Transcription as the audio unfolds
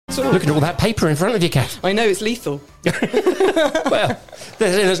Look at all that paper in front of you, Kath. I know, it's lethal. Well,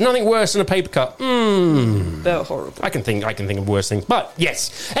 there's nothing worse than a paper cut. They're horrible. I can think of worse things. But,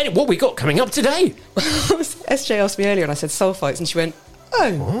 yes. Anyway, what we got coming up today? SJ asked me earlier and I said sulfites and she went,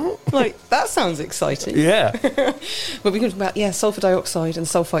 oh, like, that sounds exciting. Yeah. But we can talk about, sulfur dioxide and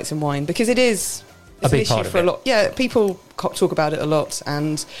sulfites in wine because it's a big an issue part of for it. a lot. Yeah, people talk about it a lot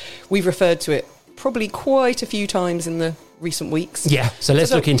and we've referred to it probably quite a few times in the recent weeks. Yeah, so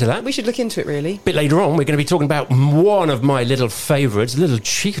let's look into that. We should look into it, really. A bit later on, we're going to be talking about one of my little favourites, a little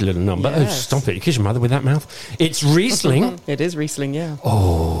cheeky little number. Yes. Oh, stop it. You kiss your mother with that mouth. It's Riesling. It is Riesling, yeah.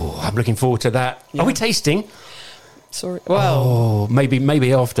 Oh, I'm looking forward to that. Yeah. Are we tasting? Sorry. Well, Oh,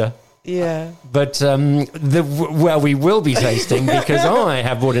 maybe after. yeah. But, we will be tasting because I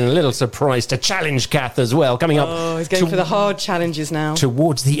have brought in a little surprise to challenge Kath as well. Coming up. Oh, he's going for the hard challenges now.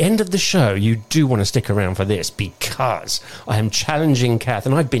 Towards the end of the show, you do want to stick around for this because I am challenging Kath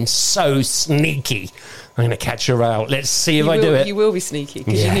and I've been so sneaky. I'm going to catch her out. Let's see if I do it. You will be sneaky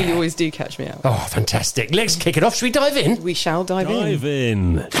because you nearly always do catch me out. Oh, fantastic. Let's kick it off. Should we dive in? We shall dive Dive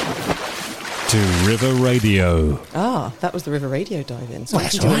in to River Radio. Ah, that was the River Radio dive-in. So Well, we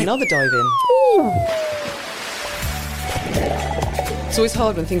that's can do right. another dive-in. It's always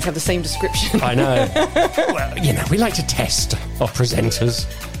hard when things have the same description. I know. Well, we like to test our presenters.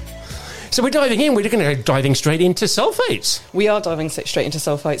 So we're diving in. We're going to go diving straight into sulfates. We are diving straight into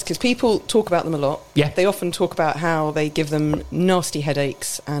sulfites because people talk about them a lot. Yeah. They often talk about how they give them nasty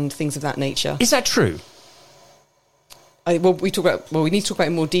headaches and things of that nature. Is that true? We need to talk about it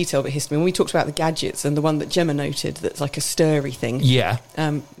in more detail, but histamine. When we talked about the gadgets and the one that Gemma noted that's like a stirry thing. Yeah.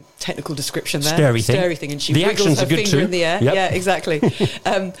 Technical description there. Stirry thing. And she The wiggles actions her are good finger too. in the air. Yep. Yeah, exactly.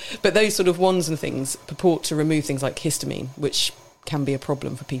 But those sort of wands and things purport to remove things like histamine, which can be a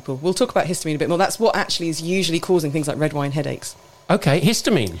problem for people. We'll talk about histamine a bit more. That's what actually is usually causing things like red wine headaches. Okay,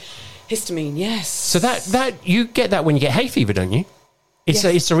 histamine. Histamine, yes. So that you get that when you get hay fever, don't you? It's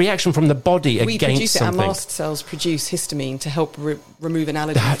Yes. a reaction from the body We against produce it. something. Our mast cells produce histamine to help remove an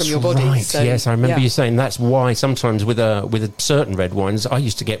allergen That's from your body. right. So, Yes, I remember yeah. you saying that's why sometimes with a certain red wines, I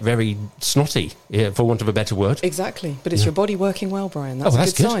used to get very snotty, for want of a better word. Exactly, but it's your body working well, Brian. That's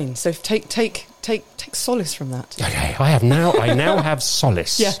that's a good good. sign. So take solace from that. Okay, I now have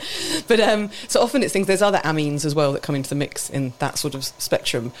solace. Yeah, but so often it's things. There's other amines as well that come into the mix in that sort of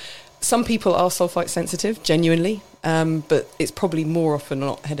spectrum. Some people are sulfite sensitive, genuinely, but it's probably more often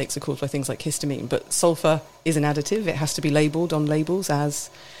not headaches are caused by things like histamine. But sulfur is an additive; it has to be labelled on labels as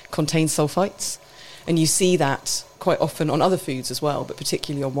contains sulfites, and you see that quite often on other foods as well, but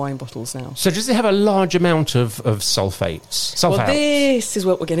particularly on wine bottles now. So does it have a large amount of sulfates? Well, this is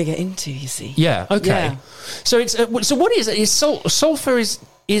what we're going to get into. You see. Yeah. Okay. Yeah. So it's so what is it? Is sulfur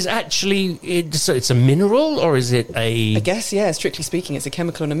is actually it's a mineral or is it a? I guess, yeah, strictly speaking, it's a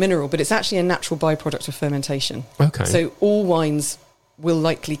chemical and a mineral, but it's actually a natural byproduct of fermentation. Okay. So all wines will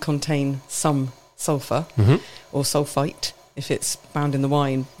likely contain some sulfur or sulfite if it's found in the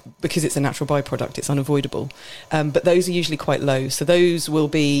wine, because it's a natural byproduct, it's unavoidable. But those are usually quite low. So those will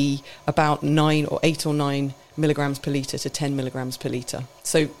be about 8 or 9 milligrams per litre to 10 milligrams per litre.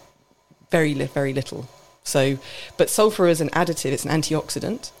 So very little. So, but sulfur is an additive, it's an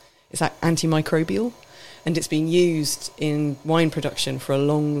antioxidant, it's antimicrobial, and it's been used in wine production for a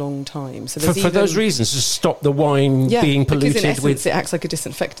long time. So For those reasons, to stop the wine being polluted because in essence with. it acts like a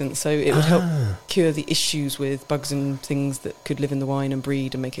disinfectant, so it would help cure the issues with bugs and things that could live in the wine and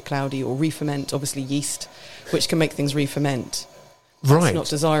breed and make it cloudy or re-ferment. Obviously yeast, which can make things re-ferment. Right. It's not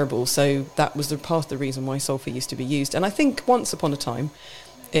desirable, so that was part of the reason why sulfur used to be used. And I think once upon a time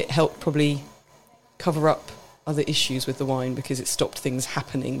it helped probably cover up other issues with the wine because it stopped things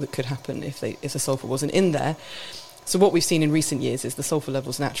happening that could happen if the sulfur wasn't in there. So what we've seen in recent years is the sulfur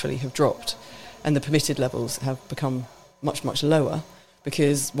levels naturally have dropped and the permitted levels have become much lower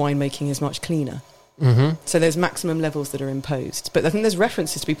because winemaking is much cleaner. Mm-hmm. So there's maximum levels that are imposed. But I think there's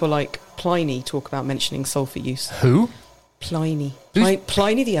references to people like Pliny talk about mentioning sulfur use. Who? Pliny. Who's-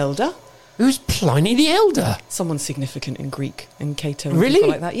 Pliny the Elder. Who's Pliny the Elder? Someone significant in Greek and Cato and Really? people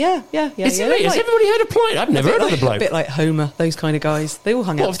like that. Yeah. Has yeah. everybody heard of Pliny? I've never heard of the A bloke. bit like Homer, those kind of guys. They all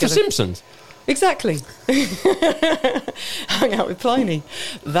hung What, out of The together. Simpsons? Exactly. Hung out with Pliny.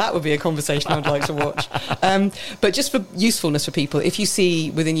 That would be a conversation I'd like to watch. But just for usefulness for people, if you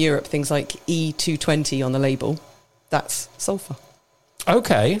see within Europe things like E220 on the label, that's sulfur.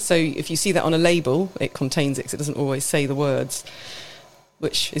 Okay. So if you see that on a label, it contains it 'cause it doesn't always say the words,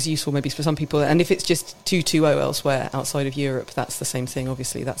 which is useful maybe for some people. And if it's just 220 elsewhere outside of Europe, that's the same thing,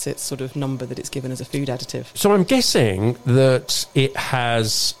 obviously. That's its sort of number that it's given as a food additive. So I'm guessing that it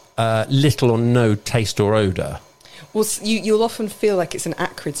has little or no taste or odour. Well, you'll often feel like it's an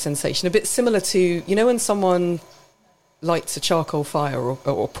acrid sensation, a bit similar to, you know, when someone lights a charcoal fire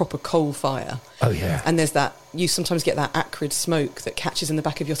or proper coal fire. Oh, yeah. And there's that, you sometimes get that acrid smoke that catches in the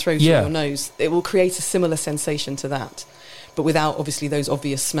back of your throat Yeah. or your nose. It will create a similar sensation to that, but without obviously those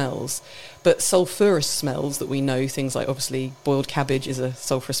obvious smells. But sulphurous smells that we know, things like obviously boiled cabbage is a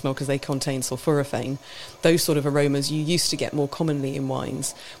sulphurous smell because they contain sulforaphane. Those sort of aromas you used to get more commonly in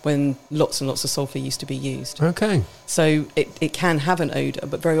wines when lots and lots of sulphur used to be used. Okay. So it can have an odour,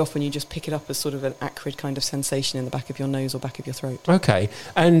 but very often you just pick it up as sort of an acrid kind of sensation in the back of your nose or back of your throat. Okay.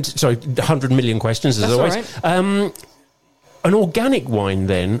 And, sorry, 100 million questions as That's always. all right. An organic wine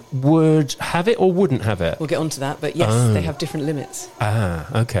then would have it or wouldn't have it? We'll get onto that, but yes, they have different limits.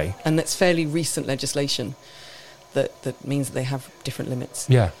 Okay. And that's fairly recent legislation that means that they have different limits.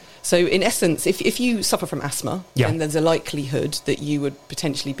 Yeah. So in essence, if you suffer from asthma, Yeah. then there's a likelihood that you would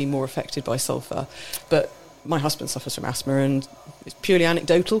potentially be more affected by sulphur. But my husband suffers from asthma and it's purely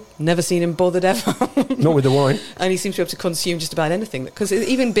anecdotal. Never seen him bothered ever. Not with the wine. And he seems to be able to consume just about anything. Because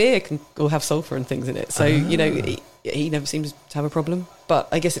even beer will have sulphur and things in it. So, you know, he never seems to have a problem. But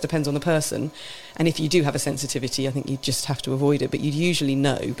I guess it depends on the person. And if you do have a sensitivity, I think you just have to avoid it. But you'd usually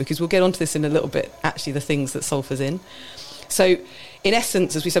know, because we'll get onto this in a little bit, actually the things that sulphur's in. So in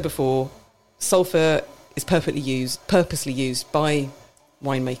essence, as we said before, sulphur is purposely used by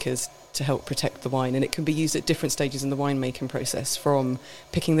winemakers to help protect the wine, and it can be used at different stages in the winemaking process, from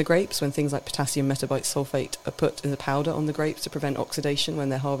picking the grapes when things like potassium metabyte sulfate are put in the powder on the grapes to prevent oxidation when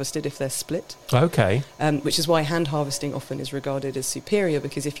they're harvested if they're split. Okay. Which is why hand harvesting often is regarded as superior,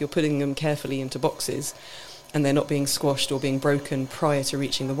 because if you're putting them carefully into boxes and they're not being squashed or being broken prior to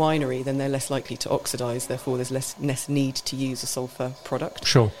reaching the winery, then they're less likely to oxidise, therefore there's less need to use a sulphur product.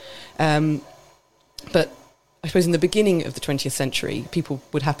 Sure. But I suppose in the beginning of the 20th century, people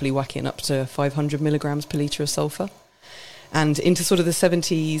would happily whack in up to 500 milligrams per litre of sulphur. And into sort of the 60s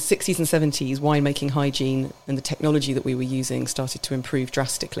and 70s, winemaking hygiene and the technology that we were using started to improve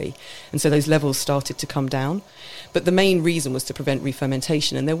drastically. And so those levels started to come down. But the main reason was to prevent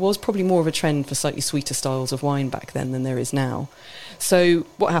re-fermentation. And there was probably more of a trend for slightly sweeter styles of wine back then than there is now. So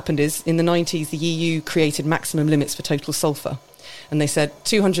what happened is, in the 90s, the EU created maximum limits for total sulphur. And they said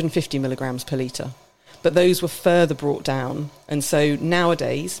 250 milligrams per litre. But those were further brought down. And so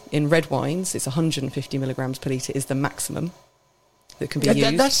nowadays, in red wines, it's 150 milligrams per litre is the maximum that can be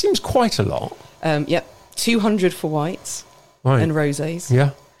used. That seems quite a lot. 200 for whites and rosés.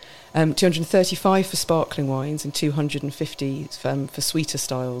 Yeah. 235 for sparkling wines and 250 for sweeter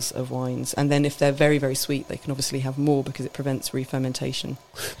styles of wines. And then if they're very, very sweet, they can obviously have more because it prevents re-fermentation.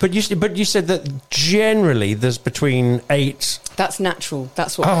 But you said that generally there's between 8... That's natural.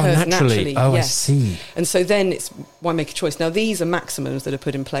 That's what occurs naturally. Oh, yes. I see. And so then it's winemaker choice. Now, these are maximums that are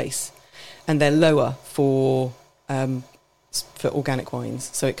put in place, and they're lower for organic wines.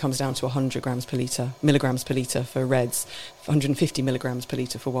 So it comes down to 100 milligrams per litre for reds, 150 milligrams per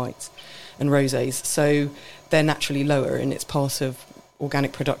litre for whites and rosés. So they're naturally lower, and it's part of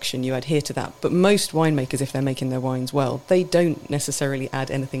organic production. You adhere to that. But most winemakers, if they're making their wines well, they don't necessarily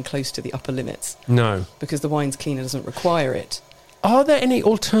add anything close to the upper limits. No. Because the wine's cleaner doesn't require it. Are there any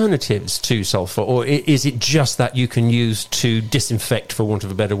alternatives to sulphur, or is it just that you can use to disinfect, for want of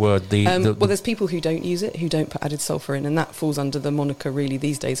a better word? Well, there's people who don't use it, who don't put added sulphur in, and that falls under the moniker, really,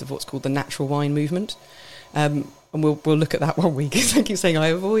 these days, of what's called the natural wine movement. And we'll look at that one week. I keep saying I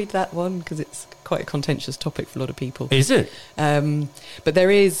avoid that one because it's quite a contentious topic for a lot of people. Is it? But there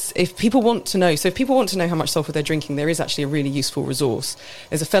is, if people want to know how much sulphur they're drinking, there is actually a really useful resource.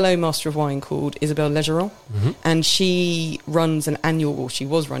 There's a fellow master of wine called Isabelle Legeron, and she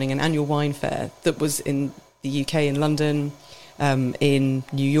was running an annual wine fair that was in the UK, in London, in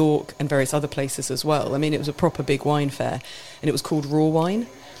New York, and various other places as well. I mean, it was a proper big wine fair, and it was called Raw Wine.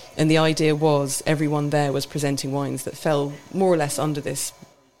 And the idea was everyone there was presenting wines that fell more or less under this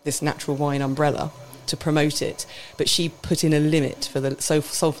natural wine umbrella to promote it. But she put in a limit for the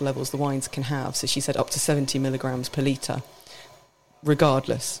sulphur levels the wines can have. So she said up to 70 milligrams per litre,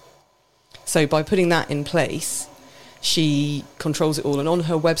 regardless. So by putting that in place, she controls it all. And on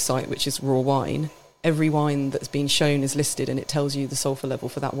her website, which is Raw Wine, every wine that's been shown is listed, and it tells you the sulphur level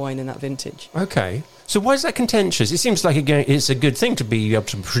for that wine in that vintage. Okay. So why is that contentious? It seems like, again, it's a good thing to be able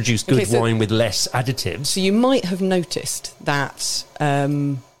to produce good wine with less additives. So you might have noticed that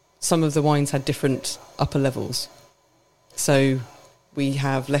some of the wines had different upper levels. So we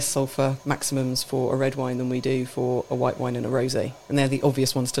have less sulphur maximums for a red wine than we do for a white wine and a rosé. And they're the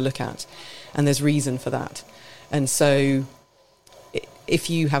obvious ones to look at. And there's reason for that. And so if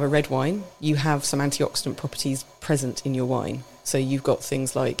you have a red wine, you have some antioxidant properties present in your wine. So you've got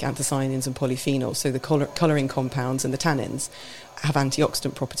things like anthocyanins and polyphenols. So the colouring compounds and the tannins have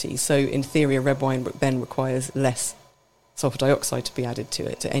antioxidant properties. So in theory, a red wine then requires less sulfur dioxide to be added to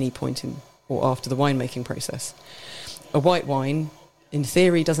it at any point in or after the winemaking process. A white wine, in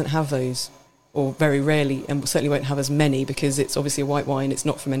theory, doesn't have those, or very rarely, and certainly won't have as many, because it's obviously a white wine, it's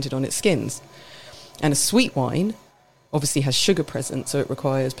not fermented on its skins. And a sweet wine obviously has sugar present, so it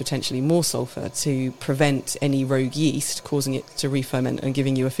requires potentially more sulfur to prevent any rogue yeast causing it to re-ferment and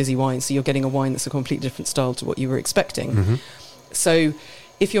giving you a fizzy wine. So you're getting a wine that's a completely different style to what you were expecting. Mm-hmm. So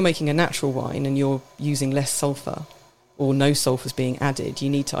if you're making a natural wine and you're using less sulfur or no sulfurs being added, you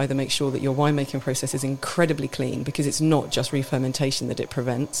need to either make sure that your winemaking process is incredibly clean, because it's not just re-fermentation that it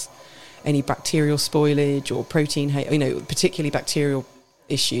prevents. Any bacterial spoilage or protein, particularly bacterial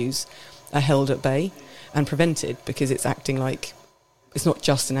issues, are held at bay and prevented, because it's acting like, it's not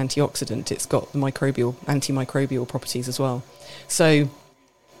just an antioxidant, it's got the antimicrobial properties as well. So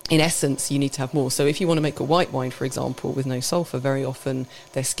in essence, you need to have more. So if you want to make a white wine, for example, with no sulfur, very often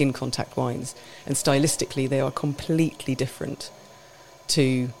they're skin contact wines, and stylistically they are completely different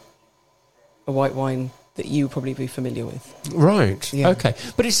to a white wine that you would probably be familiar with. Right. Yeah. Okay.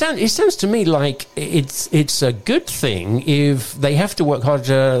 But it sounds to me like it's a good thing if they have to work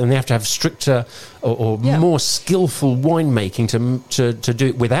harder and they have to have stricter or more skillful winemaking to do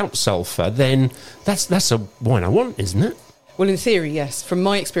it without sulfur. Then that's a wine I want, isn't it? Well, in theory, yes. From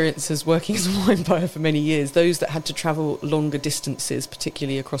my experiences working as a wine buyer for many years, those that had to travel longer distances,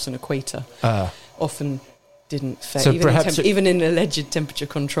 particularly across an equator, often didn't fare. So Even in alleged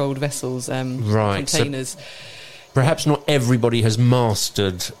temperature-controlled vessels, containers. So perhaps not everybody has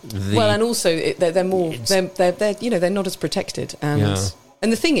mastered the. Well, and also they're more they're not as protected, and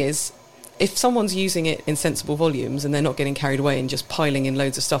the thing is, if someone's using it in sensible volumes and they're not getting carried away and just piling in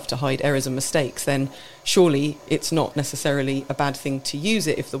loads of stuff to hide errors and mistakes, then surely it's not necessarily a bad thing to use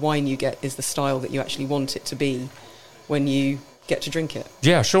it if the wine you get is the style that you actually want it to be when you get to drink it.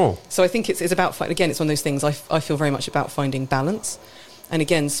 Yeah, sure. So I think it's about, again, it's one of those things, I feel very much about finding balance. And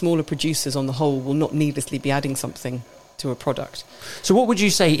again, smaller producers on the whole will not needlessly be adding something to a product. So what would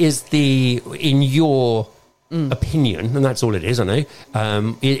you say is in your opinion, and that's all it is, I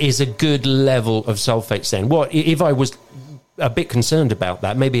know, is a good level of sulfates then? What if I was a bit concerned about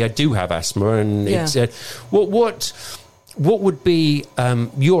that? Maybe I do have asthma, and it's what would be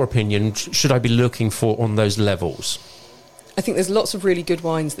your opinion? Should I be looking for on those levels? I think there's lots of really good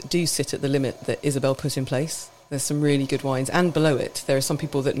wines that do sit at the limit that Isabel put in place. There's some really good wines, and below it there are some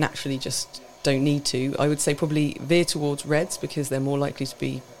people that naturally just don't need to. I would say probably veer towards reds, because they're more likely to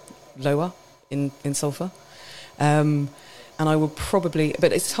be lower in sulfur. And I will probably,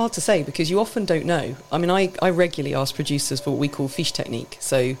 but it's hard to say because you often don't know. I mean, I regularly ask producers for what we call fiche technique.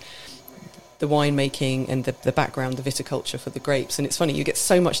 So the winemaking and the background, the viticulture for the grapes. And it's funny, you get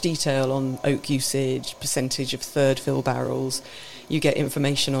so much detail on oak usage, percentage of third fill barrels. You get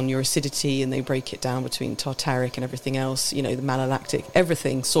information on your acidity, and they break it down between tartaric and everything else, the malolactic,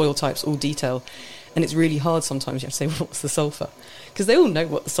 everything, soil types, all detail. And it's really hard sometimes. You have to say, well, what's the sulfur? Because they all know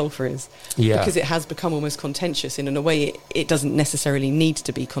what the sulfur is. Yeah. Because it has become almost contentious, and in a way it doesn't necessarily need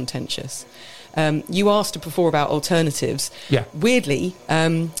to be contentious. You asked before about alternatives. Yeah. Weirdly,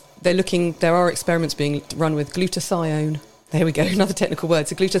 there are experiments being run with glutathione. There we go, another technical word.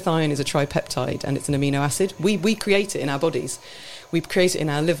 So glutathione is a tripeptide, and it's an amino acid. We create it in our bodies. We create it in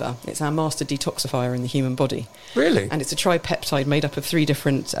our liver. It's our master detoxifier in the human body. Really? And it's a tripeptide made up of 3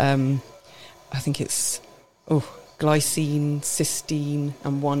 different, I think it's glycine, cysteine,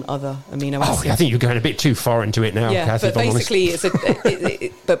 and one other amino acid. I think you're going a bit too far into it now, Kathy, but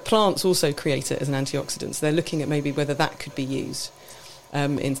basically, but plants also create it as an antioxidant. So they're looking at maybe whether that could be used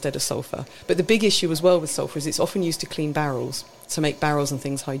instead of sulfur. But the big issue as well with sulfur is it's often used to clean barrels, to make barrels and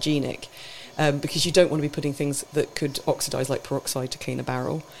things hygienic. Because you don't want to be putting things that could oxidise, like peroxide, to clean a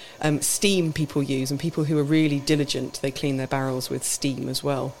barrel. Steam people use, and people who are really diligent, they clean their barrels with steam as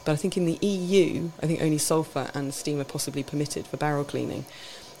well. But I think in the EU, only sulphur and steam are possibly permitted for barrel cleaning.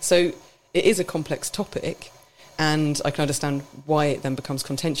 So it is a complex topic, and I can understand why it then becomes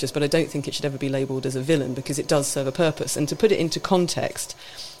contentious, but I don't think it should ever be labelled as a villain, because it does serve a purpose. And to put it into context,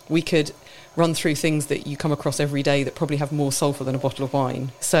 we could run through things that you come across every day that probably have more sulphur than a bottle of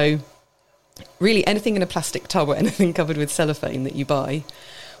wine. So really, anything in a plastic tub or anything covered with cellophane that you buy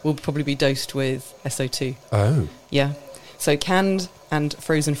will probably be dosed with SO2. Oh. Yeah. So canned and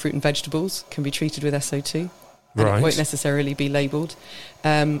frozen fruit and vegetables can be treated with SO2. And Right. it won't necessarily be labelled.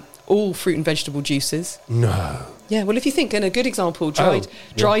 All fruit and vegetable juices. No. Yeah, well, if you think, and a good example,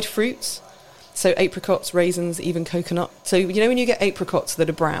 dried fruits. So apricots, raisins, even coconut. So, when you get apricots that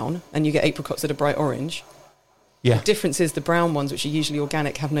are brown and you get apricots that are bright orange, Yeah. The difference is the brown ones, which are usually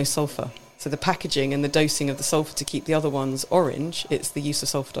organic, have no sulphur. So the packaging and the dosing of the sulphur to keep the other ones orange, it's the use of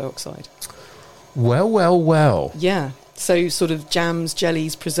sulphur dioxide. Well. Yeah. So sort of jams,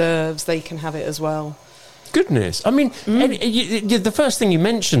 jellies, preserves, they can have it as well. Goodness. I mean, the first thing you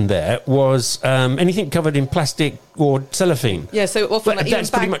mentioned there was anything covered in plastic or cellophane. Yeah, so often But like, that's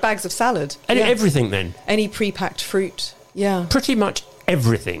pretty even much- bags of salad. And Yeah. everything then. Any pre-packed fruit. Yeah. Pretty much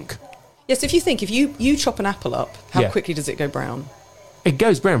everything. Yes, if you think, if you chop an apple up, how Yeah. quickly does it go brown? It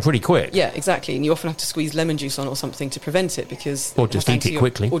goes brown pretty quick. Yeah, exactly. And you often have to squeeze lemon juice on or something to prevent it because... Or just eat it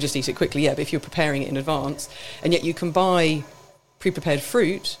quickly. Or just eat it quickly, yeah. But if you're preparing it in advance, and yet you can buy pre-prepared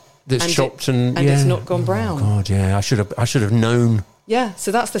fruit... That's and chopped and yeah. it's not gone brown. Oh, God, yeah. I should have known. Yeah,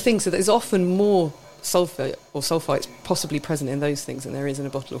 so that's the thing. So there's often more sulphur or sulfites possibly present in those things than there is in a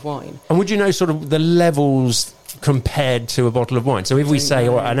bottle of wine. And would you know sort of the levels compared to a bottle of wine? So if we say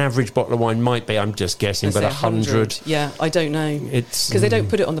an average bottle of wine might be, I'm just guessing, Let's but say 100. Yeah, I don't know. It's Because they don't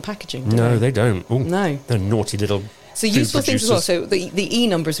put it on the packaging, do No, they? they don't. Ooh, No. they're naughty little. So food useful things as well. producers. So the E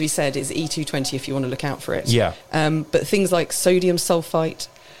numbers we said is E220 if you want to look out for it. Yeah. But things like sodium sulfite,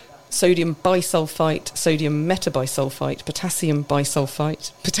 sodium bisulfite, sodium metabisulfite, potassium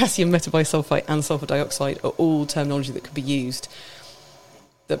bisulfite, potassium metabisulfite, and sulfur dioxide are all terminology that could be used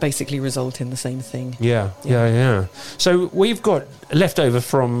that basically result in the same thing. Yeah. So we've got leftover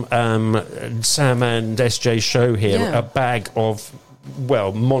from Sam and SJ's show here Yeah. a bag of,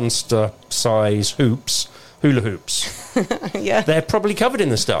 monster size hula hoops. Yeah. They're probably covered in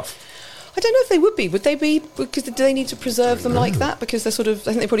the stuff. I don't know if they would be. Would they be? Because do they need to preserve them like that? Because they're sort of, I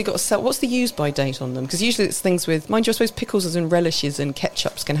think they've probably got to sell. What's the use by date on them? Because usually it's things with, mind you, I suppose pickles and relishes and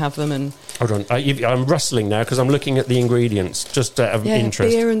ketchups can have them, and Hold on, I'm rustling now because I'm looking at the ingredients just out of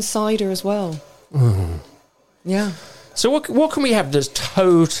interest. beer and cider as well. Yeah. So what can we have that's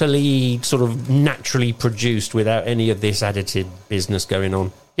totally sort of naturally produced without any of this additive business going on?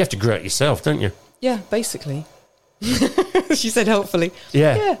 You have to grow it yourself, don't you? Yeah, basically. She said helpfully.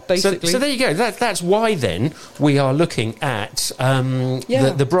 Yeah. Yeah, basically. So there you go. That's why then we are looking at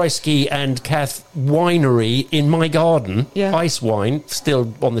the Breisky and Kath winery in my garden. Yeah. Ice wine,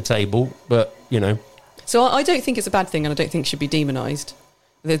 still on the table, but, So I don't think it's a bad thing, and I don't think it should be demonised.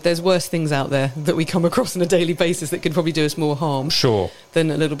 There's worse things out there that we come across on a daily basis that could probably do us more harm sure.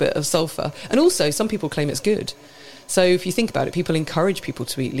 than a little bit of sulphur. And also, some people claim it's good. So if you think about it, people encourage people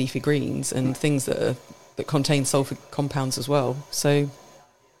to eat leafy greens and things that contain sulphur compounds as well. So,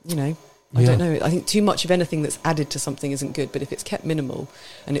 I don't know. I think too much of anything that's added to something isn't good, but if it's kept minimal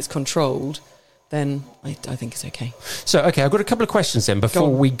and it's controlled, then I think it's okay. So, okay, I've got a couple of questions then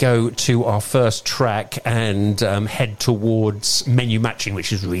before we go to our first track and head towards menu matching,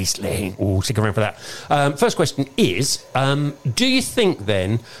 which is Riesling. Oh, stick around for that. First question is, do you think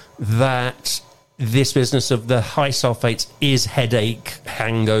then that this business of the high sulfates is headache,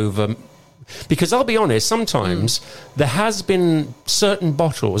 hangover? Because I'll be honest, sometimes there has been certain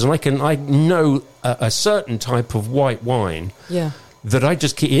bottles, and I know a certain type of white wine Yeah. that I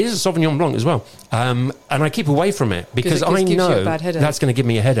just keep. It is a Sauvignon Blanc as well, and I keep away from it because it I gives you a know bad headache. that's going to give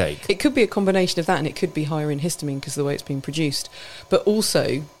me a headache. It could be a combination of that, and it could be higher in histamine because of the way it's being produced. But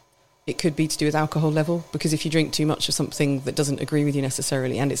also, it could be to do with alcohol level, because if you drink too much of something that doesn't agree with you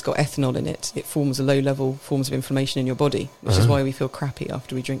necessarily and it's got ethanol in it, it forms a low-level forms of inflammation in your body, which is why we feel crappy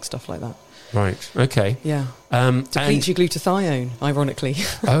after we drink stuff like that. Right. Okay. Yeah. And Depletes your glutathione, ironically.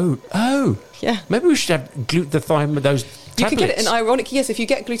 oh. Yeah. Maybe we should have glutathione with those tablets. You can get it, and ironically, yes, if you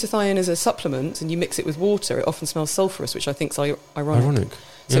get glutathione as a supplement and you mix it with water, it often smells sulphurous, which I think is ironic.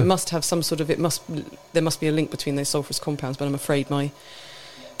 So Yeah. it must have some sort of, there must be a link between those sulphurous compounds, but I'm afraid my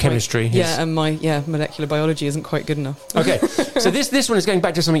chemistry. and my molecular biology isn't quite good enough. Okay, so this one is going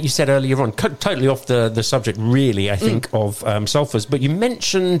back to something you said earlier on, totally off the subject, really, I think, of sulphurs. But you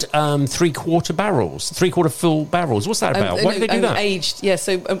mentioned 3/4 barrels, 3/4 full barrels. What's that about? Why do they do that? Aged, yeah,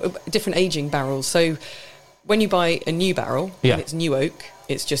 so different aging barrels. So when you buy a new barrel, Yeah. and it's new oak,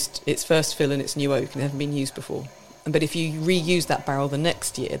 it's first fill and it's new oak and it hasn't been used before. But if you reuse that barrel the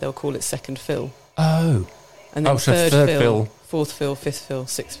next year, they'll call it second fill. Oh. And then so third fill. fill, fourth fill, fifth fill,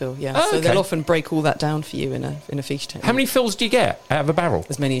 sixth fill, yeah. Oh, so okay. they'll often break all that down for you in a fiche technique. How many fills do you get out of a barrel?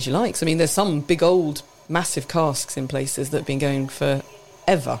 As many as you like. So, I mean, there's some big old massive casks in places that have been going for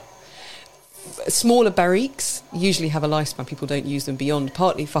ever. Smaller barriques usually have a lifespan. People don't use them beyond,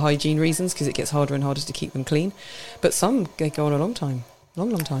 partly for hygiene reasons, because it gets harder and harder to keep them clean. But some, they go on a long time.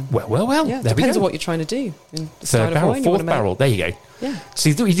 Long time. Well. Yeah, There we depends go. on what you're trying to do. In the Third style of barrel, wine you fourth wanna make. barrel. There you go. Yeah. So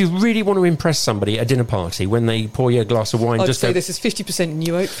if you really want to impress somebody at a dinner party, when they pour you a glass of wine, I'd just say go, this is 50%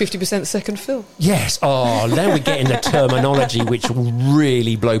 new oak, 50% second fill. yes. Oh, now we're getting the terminology which will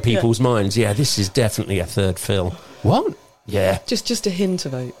really blow people's minds. Yeah, this is definitely a third fill. What? Yeah. Just a hint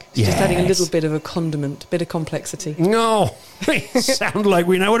of oak. Just adding a Yes. little bit of a condiment, bit of complexity. No, we sound like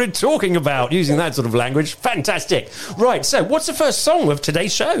we know what we're talking about using that sort of language. Fantastic. Right, so what's the first song of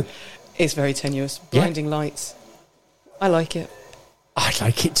today's show? It's very tenuous. Yeah. Blinding Lights. I like it. I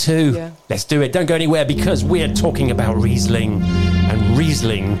like it too. Yeah. Let's do it. Don't go anywhere because we're talking about Riesling, and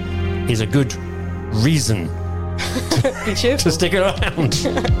Riesling is a good reason Be cheerful. to stick around.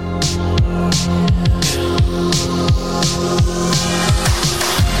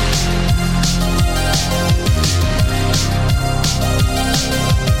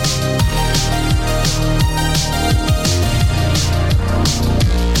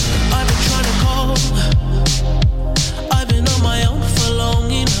 I've been trying to call. I've been on my own for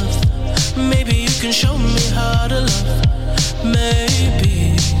long enough. Maybe you can show me how to love.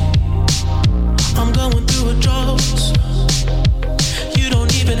 Maybe I'm going through a drought. You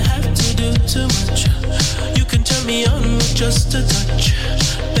don't even have to do too much. You can turn me on with just a touch,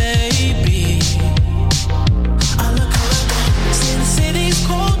 baby. I look around, see the city's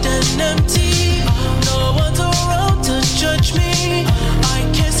cold and empty. No one's around to judge me. I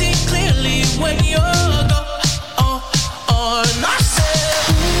can see clearly when you're gone. And I said,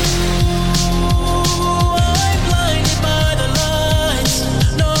 ooh, I'm blinded by the lights.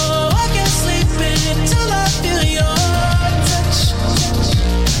 No, I can't sleep until I feel your touch.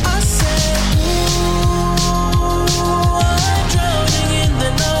 I said, ooh, I'm drowning in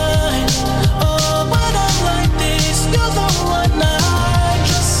the night. Oh, when I'm like this, you're the one I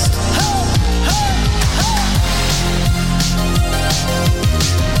trust. Hey, hey,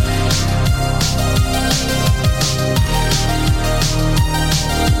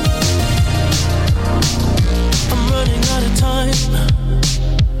 I'm running out of time,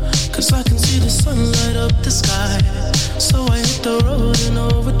 'cause I can see the sun light up the sky. So I hit the road in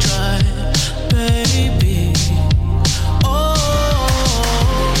overdrive, baby.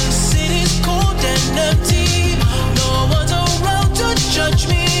 Oh, the city's cold and empty. No one's around to judge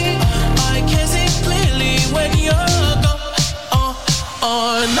me. I can see clearly when you're gone.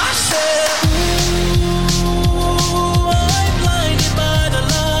 And I said, ooh, I'm blinded by the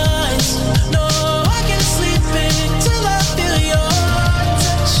lights. No, I can't sleep until I feel your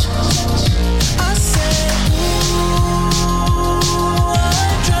touch. I said, ooh,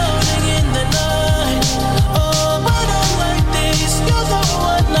 I'm drowning in the night. Oh, when I'm like this, you're the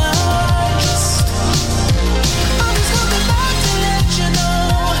one I trust. I'm just coming back to let you know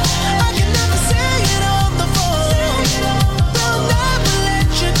I can never say it on the phone. They'll never let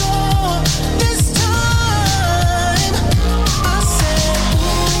you go this time. I said,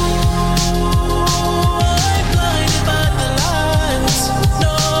 ooh, I'm blinded by the lights.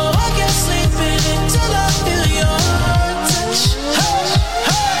 No, I can't sleep until I feel your touch.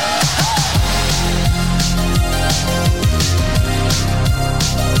 Hey,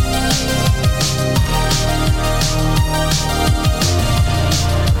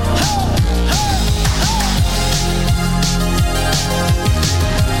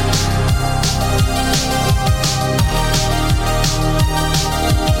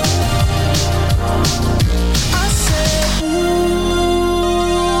 I said, ooh,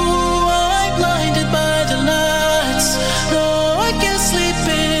 I'm blinded by the lights. No, I can't sleep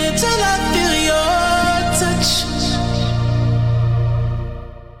until I feel your touch.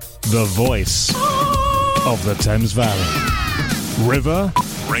 The voice of the Thames Valley. River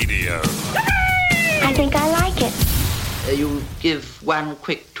Radio. I think I like it. You give one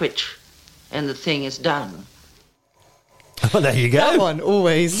quick twitch and the thing is done. Well, there you That go. one,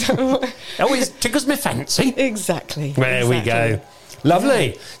 always. Always tickles my fancy. Exactly. There we Exactly. go.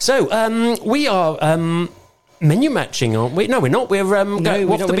 Lovely. So, we are menu matching, aren't we? No, we're not. We're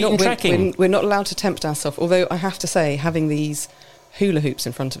No, off the beaten tracking. We're not allowed to tempt ourselves. Although I have to say, having these hula hoops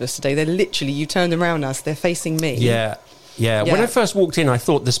in front of us today, they're literally, you turn them around us, they're facing me. Yeah. When Yeah. I first walked in, I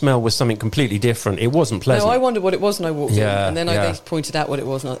thought the smell was something completely different. It wasn't pleasant. No, I wondered what it was when I walked Yeah, in, and then yeah. they pointed out what it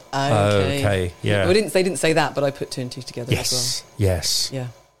was, and I was Okay, yeah. Well, they didn't say that, but I put two and two together Yes. Yes. as well. Yeah.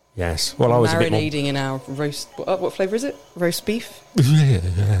 Yes. Well, I was a bit more. Marinating in our roast. What flavour is it? Roast beef?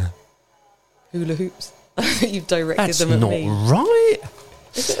 Hula hoops. You've directed That's them at not me. right.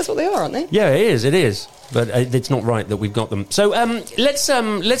 That's what they are, aren't they? Yeah, it is. It is. But it's not right that we've got them. So let's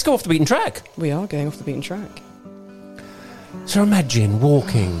go off the beaten track. We are going off the beaten track. So imagine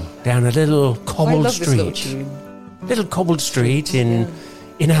walking down a little I cobbled love this little street. tune. little cobbled street in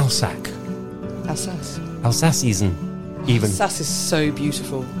Alsace. Alsace. Even. Alsace is so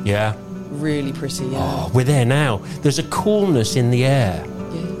beautiful. Yeah. Really pretty, yeah. Oh, we're there now. There's a coolness in the air,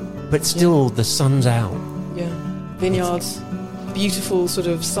 but still the sun's out. Yeah. Vineyards, beautiful sort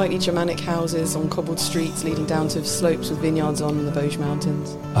of slightly Germanic houses on cobbled streets leading down to slopes with vineyards on the Vosges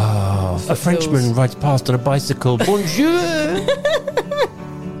Mountains. Oh, a Frenchman rides past on a bicycle. Bonjour!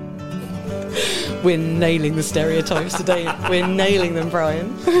 We're nailing the stereotypes today. We're nailing them,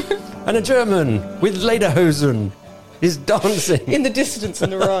 Brian. And a German with lederhosen is dancing in the distance in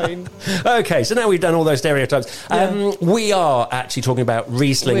the Rhine. Okay, so now we've done all those stereotypes. We are actually talking about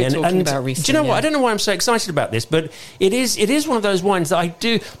Riesling. We're talking about Riesling. Do you know what? I don't know why I'm so excited about this, but it is one of those wines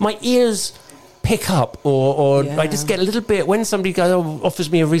that my ears pick up, or I just get a little bit when somebody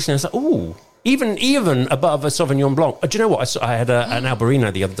offers me a Riesling. It's like, ooh. Even above a Sauvignon Blanc. Do you know what? I had an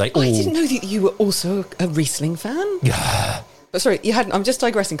Albarino the other day. I didn't know that you were also a Riesling fan. Yeah. But sorry, you hadn't. I'm just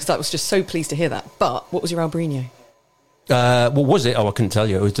digressing because I was just so pleased to hear that. But what was your Albarino? What was it? Oh, I couldn't tell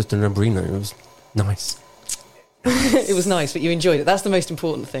you. It was just an Albarino. It was nice. It was nice, but you enjoyed it. That's the most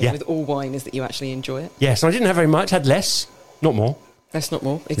important thing Yeah. with all wine, is that you actually enjoy it. Yes, I didn't have very much. Had less, not more. Less, not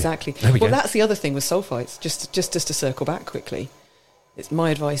more. Exactly. There we go. That's the other thing with sulfites. Just to circle back quickly.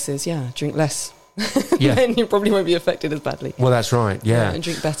 My advice is, drink less. Yeah. Then you probably won't be affected as badly. Well, that's right. Yeah. And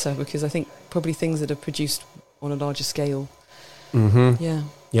drink better, because I think probably things that are produced on a larger scale. Mm-hmm. Yeah.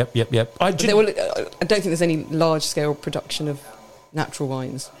 Yep. I don't think there's any large-scale production of natural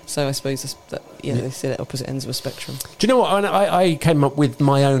wines. So I suppose they sit at opposite ends of a spectrum. Do you know what? I came up with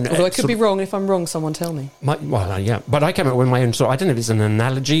my own... Although I could be wrong. If I'm wrong, someone tell me. But I came up with my own I don't know if it's an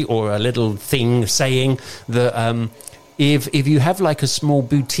analogy or a little thing saying that... If you have like a small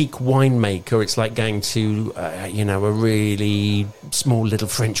boutique winemaker, it's like going to, a really small little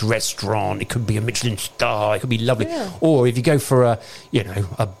French restaurant. It could be a Michelin star. It could be lovely. Yeah. Or if you go for a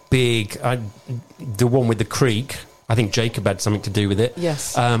big, the one with the creek, I think Jacob had something to do with it.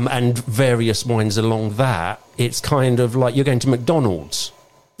 Yes. And various wines along that, it's kind of like you're going to McDonald's.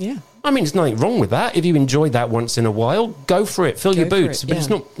 Yeah. I mean, there's nothing wrong with that. If you enjoy that once in a while, go for it. Fill your boots. But it's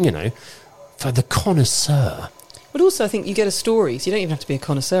not, for the connoisseur. But also, I think you get a story, so you don't even have to be a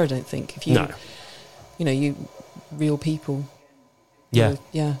connoisseur, I don't think. If you, real people. Yeah.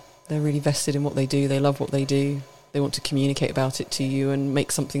 They're really vested in what they do. They love what they do. They want to communicate about it to you and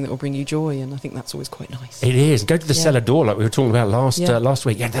make something that will bring you joy, and I think that's always quite nice. It is. Go to the cellar door, like we were talking about last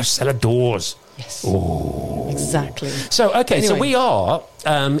week. Yeah, those cellar doors. Yes. Oh. Exactly. So, okay, so we are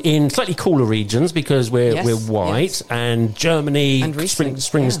in slightly cooler regions because we're white, and Germany and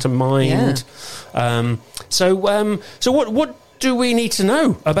springs to mind. Yeah. So what do we need to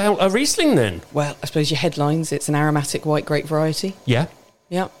know about a Riesling then? Well, I suppose your headlines, it's an aromatic white grape variety. Yeah.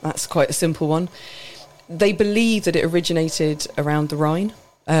 Yeah, that's quite a simple one. They believe that it originated around the Rhine,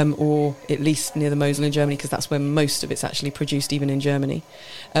 or at least near the Mosel in Germany, because that's where most of it's actually produced, even in Germany.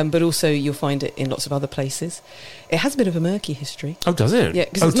 But also you'll find it in lots of other places. It has a bit of a murky history. Oh, does it? Yeah,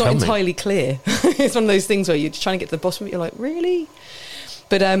 because it's not entirely clear. It's one of those things where you're trying to get to the bottom of it, you're like, really?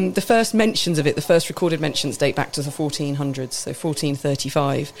 But the first mentions of it, the first recorded mentions date back to the 1400s, so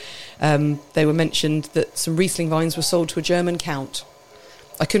 1435. They were mentioned that some Riesling vines were sold to a German count.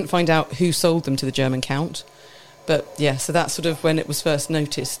 I couldn't find out who sold them to the German count. But yeah, so that's sort of when it was first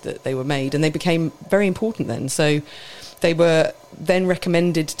noticed that they were made. And they became very important then. So they were then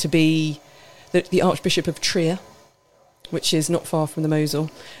recommended to be the Archbishop of Trier, which is not far from the Mosel.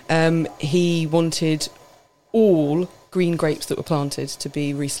 He wanted all green grapes that were planted to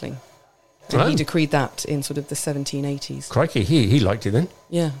be Riesling. And he decreed that in sort of the 1780s. Crikey, he liked it then.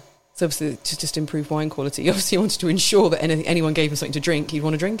 Yeah. So obviously to just improve wine quality. Obviously he wanted to ensure that anyone gave him something to drink, he'd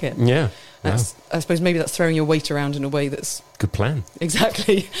want to drink it. Yeah. I suppose maybe that's throwing your weight around in a way that's... Good plan.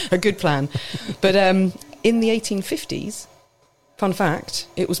 Exactly, a good plan. But in the 1850s, fun fact,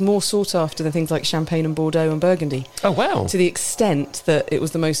 it was more sought after than things like Champagne and Bordeaux and Burgundy. Oh, wow. To the extent that it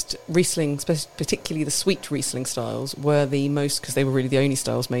was the most Riesling, particularly the sweet Riesling styles, were the most, because they were really the only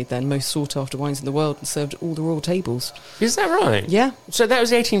styles made then, most sought after wines in the world and served at all the royal tables. Is that right? Yeah. So that was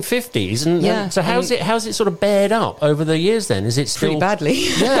the 1850s, and so how's it sort of bared up over the years then? Is it still... Pretty badly.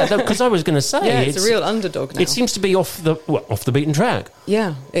 Yeah, because I was going to say... Yeah, it's a real underdog now. It seems to be off the beaten track.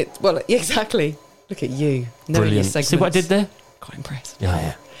 Yeah, exactly. Look at you. Knowing your segments. See what I did there? Quite impressed.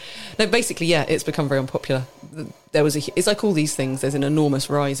 Yeah. No, basically, it's become very unpopular. It's like all these things. There's an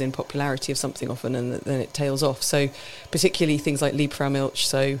enormous rise in popularity of something often, and then it tails off. So, particularly things like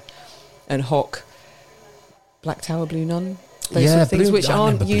Liebfraumilch, and Hock, Black Tower Blue Nun, those sort of things, which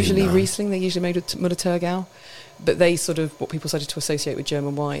aren't usually Riesling. They're usually made with Müller-Thurgau, but they sort of what people started to associate with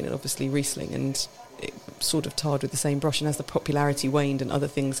German wine, and obviously Riesling. And sort of tarred with the same brush. And as the popularity waned and other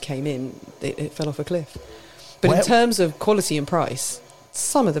things came in, it fell off a cliff. But in terms of quality and price,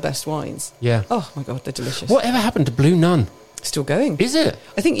 some of the best wines. Yeah. Oh my God, they're delicious. Whatever happened to Blue Nun? Still going. Is it?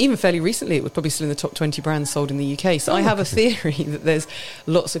 I think even fairly recently it was probably still in the top 20 brands sold in the UK. So I have a theory that there's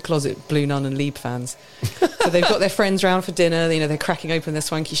lots of closet Blue Nun and Lieb fans. So they've got their friends round for dinner, they're cracking open their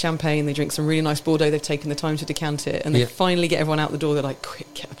swanky champagne, they drink some really nice Bordeaux, they've taken the time to decant it, and they finally get everyone out the door, they're like,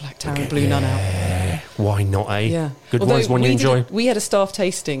 quick, get the Black Tower and Blue Nun out. Why not, eh? Yeah. Good wines, one you enjoy. We had a staff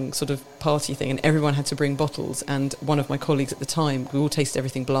tasting sort of party thing, and everyone had to bring bottles, and one of my colleagues at the time, we all tasted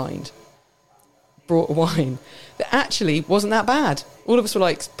everything blind, brought a wine that actually wasn't that bad. All of us were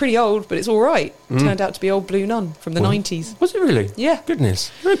like, pretty old, but it's all right. Turned out to be old Blue Nun from the 90s. Was it really? Yeah.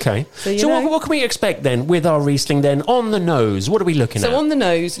 Goodness. Okay. So what can we expect then with our Riesling then? On the nose, what are we looking at? So on the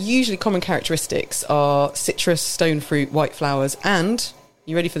nose, usually common characteristics are citrus, stone fruit, white flowers, and,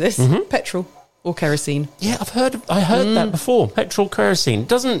 you ready for this? Petrol or kerosene. Yeah, I heard that before. Petrol, kerosene.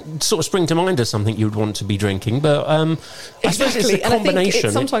 Doesn't sort of spring to mind as something you'd want to be drinking, but I suppose it's a And I think combination.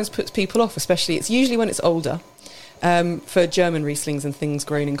 it sometimes puts people off, especially, it's usually when it's older. For German Rieslings and things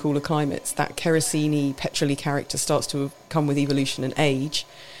grown in cooler climates, that kerosene-y, petrol-y character starts to come with evolution and age.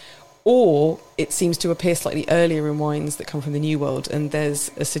 Or it seems to appear slightly earlier in wines that come from the New World, and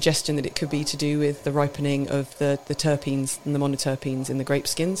there's a suggestion that it could be to do with the ripening of the terpenes and the monoterpenes in the grape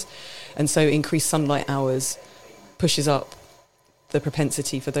skins. And so increased sunlight hours pushes up the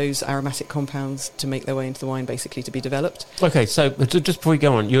propensity for those aromatic compounds to make their way into the wine, basically to be developed. Okay, so just before we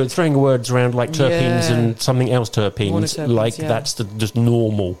go on, you're throwing words around like terpenes and something else terpenes, Monoterpenes, like that's just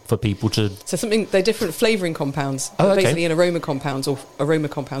normal for people to... So they're different flavouring compounds, basically in aroma compounds or aroma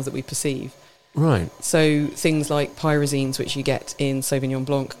compounds that we perceive. Right. So things like pyrazines, which you get in Sauvignon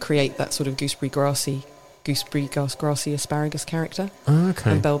Blanc, create that sort of gooseberry grassy asparagus character.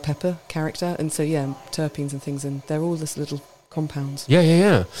 Okay. And bell pepper character. And so, terpenes and things, and they're all this little compounds.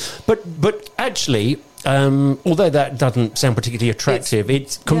 Yeah. But actually, although that doesn't sound particularly attractive,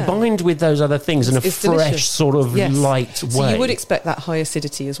 it's combined with those other things in a fresh delicious. sort of light way. So you would expect that high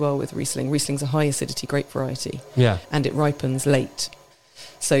acidity as well with Riesling. Riesling's a high acidity grape variety. Yeah. And it ripens late,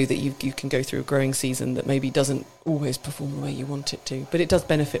 so that you can go through a growing season that maybe doesn't always perform the way you want it to. But it does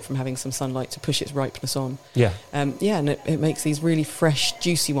benefit from having some sunlight to push its ripeness on. Yeah. And it makes these really fresh,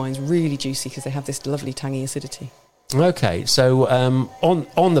 juicy wines really juicy because they have this lovely tangy acidity. Okay, so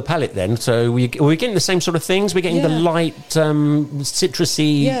on the palate then, so we're getting the same sort of things. We're getting the light,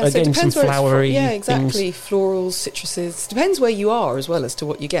 citrusy, again some flowery. Exactly. Things. Florals, citruses. Depends where you are as well as to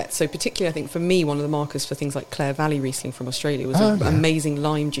what you get. So particularly, I think for me, one of the markers for things like Clare Valley Riesling from Australia was an amazing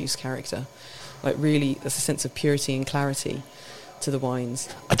lime juice character. Like really, there's a sense of purity and clarity to the wines.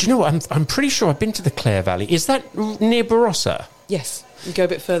 Do you know what? I'm pretty sure I've been to the Clare Valley. Is that near Barossa? Yes. You go a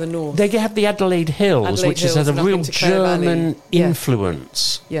bit further north. They have the Adelaide Hills, which has a real German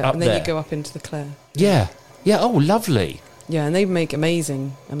influence. Yeah, up and then there. you go up into the Clare. Yeah. Oh, lovely. Yeah, and they make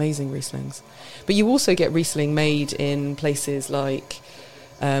amazing Rieslings. But you also get Riesling made in places like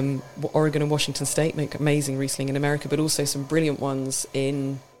Oregon and Washington State, make amazing Riesling in America, but also some brilliant ones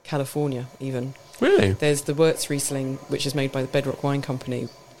in California even. Really? There's the Wurtz Riesling, which is made by the Bedrock Wine Company,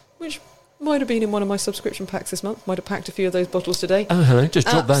 which might have been in one of my subscription packs this month. Might have packed a few of those bottles today. Oh, hello. Just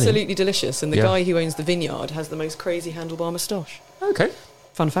drop that in. Absolutely delicious. And the guy who owns the vineyard has the most crazy handlebar moustache. Okay.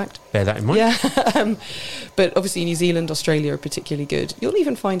 Fun fact. Bear that in mind. Yeah. But obviously New Zealand, Australia are particularly good. You'll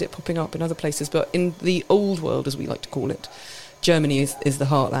even find it popping up in other places. But in the old world, as we like to call it, Germany is the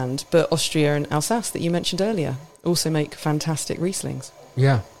heartland. But Austria and Alsace that you mentioned earlier also make fantastic Rieslings.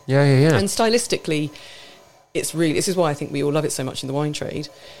 Yeah. And stylistically, this is why I think we all love it so much in the wine trade,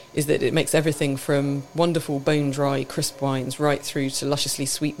 is that it makes everything from wonderful bone-dry, crisp wines right through to lusciously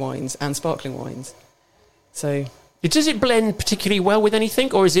sweet wines and sparkling wines. So... Does it blend particularly well with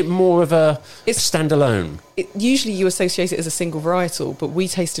anything, or is it more of a standalone? Usually you associate it as a single varietal, but we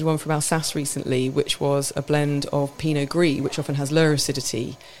tasted one from Alsace recently, which was a blend of Pinot Gris, which often has lower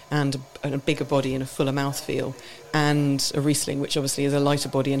acidity and a bigger body and a fuller mouthfeel, and a Riesling, which obviously is a lighter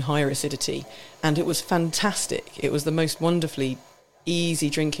body and higher acidity. And it was fantastic. It was the most wonderfully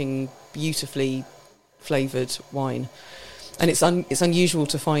easy drinking, beautifully flavoured wine. And it's unusual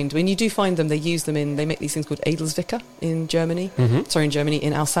to find. When you do find them, they make these things called Edelsvicker in Germany.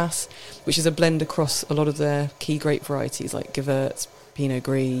 In Alsace, which is a blend across a lot of their key grape varieties like Gewürz, Pinot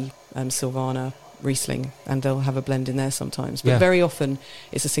Gris, Silvaner, Riesling, and they'll have a blend in there sometimes. But Yeah. very often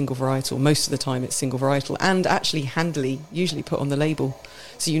it's a single varietal. Most of the time it's single varietal, and actually handily usually put on the label,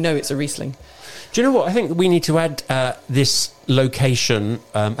 so you know it's a Riesling. Do you know what? I think we need to add this location,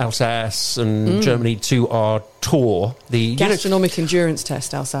 Alsace and Germany, to our tour. The Gastronomic endurance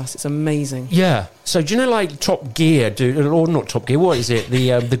test, Alsace. It's amazing. Yeah. So do you know, like Top Gear or not Top Gear? What is it?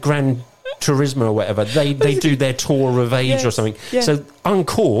 The Gran Turismo or whatever. They do their tour of age Yes, or something. yeah. So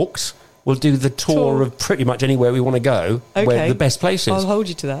Uncorked will do the tour of pretty much anywhere we want to go, where Okay. the best places. I'll hold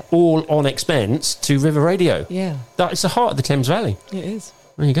you to that. All on expense to River Radio. Yeah, That's the heart of the Thames Valley. it is.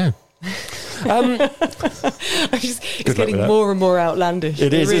 There you go. It's luck getting with that. more and more outlandish.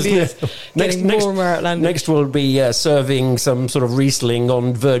 It is, really isn't it? Getting more and more outlandish. Next we'll be serving some sort of Riesling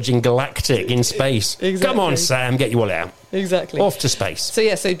on Virgin Galactic in space. Exactly. Come on, Sam, get you all out. Exactly. Off to space. So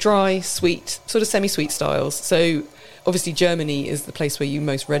yeah, so dry, sweet, sort of semi-sweet styles. So obviously Germany is the place where you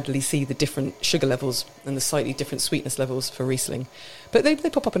most readily see the different sugar levels and the slightly different sweetness levels for Riesling. But they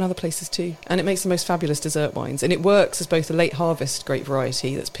pop up in other places too. And it makes the most fabulous dessert wines. And it works as both a late harvest grape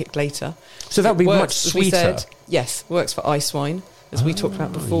variety that's picked later. So that would be It much works, as we sweeter. said, yes, works for ice wine, as we talked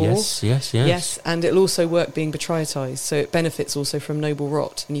about before. Yes. Yes, and it'll also work being botrytised, so it benefits also from noble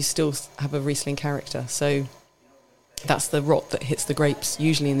rot, and you still have a Riesling character. So that's the rot that hits the grapes,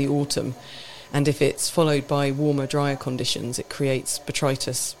 usually in the autumn. And if it's followed by warmer, drier conditions, it creates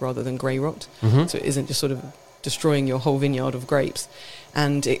botrytis rather than grey rot. Mm-hmm. So it isn't just sort of destroying your whole vineyard of grapes.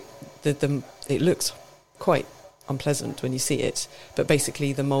 And it looks quite unpleasant when you see it, but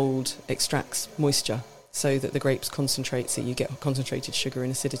basically the mould extracts moisture so that the grapes concentrate, so you get concentrated sugar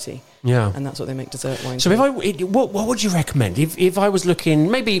and acidity. Yeah. And that's what they make dessert wines So with. what would you recommend if I was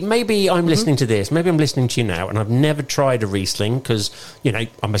looking? Maybe I'm listening to this. Maybe I'm listening to you now, and I've never tried a Riesling because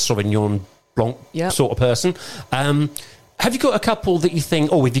I'm a Sauvignon Blanc Yep. sort of person. Have you got a couple that you think,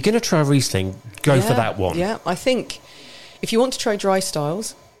 if you're going to try a Riesling, go for that one? Yeah, I think if you want to try dry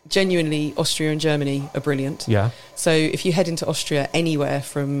styles, genuinely Austria and Germany are brilliant. Yeah. So if you head into Austria, anywhere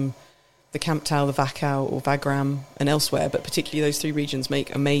from the Kamptal, the Wachau or Wagram and elsewhere, but particularly those three regions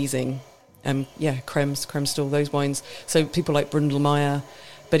make amazing, Kremstal, those wines. So people like Brundelmeier,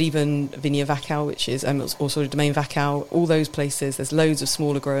 but even Vinia Wachau, which is also Domaine Wachau, all those places. There's loads of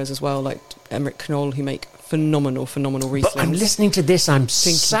smaller growers as well, like Emmerich Knoll, who make phenomenal Rieslings. But I'm listening to this. I'm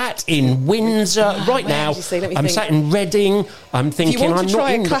sat in Windsor right where now. did you say? Let me I'm think. sat in Reading. I'm thinking If you want I'm to try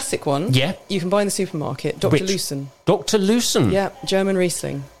not in a classic one, Yeah. you can buy in the supermarket, Dr. Which? Lucen. Dr. Lucen. Yeah, German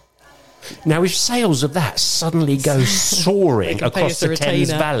Riesling. Now, if sales of that suddenly go soaring They can pay across us a the Thames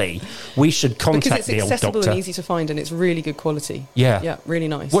retainer. Valley, we should Because contact it's the old accessible doctor. and easy to find, and it's really good quality. Yeah. Yeah, really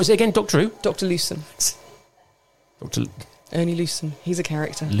nice. What is it again, Dr. Who? Dr. Lucen. Dr. Ernie Lucen. He's a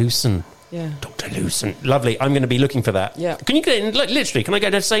character. Lucen. Yeah. Dr. Lucen. Lovely. I'm going to be looking for that. Yeah. Can you get it, literally, can I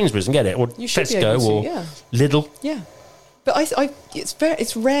go to Sainsbury's and get it? Or You should be Tesco able to, or yeah. Lidl? Yeah. But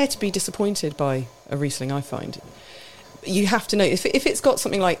it's rare to be disappointed by a Riesling, I find. You have to know, if it's got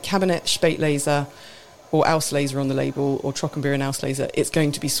something like Cabernet Spätlese or Auslese on the label, or Trockenbeer and Auslese, it's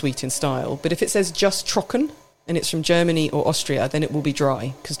going to be sweet in style. But if it says just Trocken, and it's from Germany or Austria, then it will be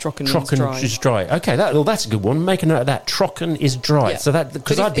dry, because Trocken means Trocken dry. is dry. Okay, that's a good one. Make a note of that. Trocken is dry. Yeah. So that,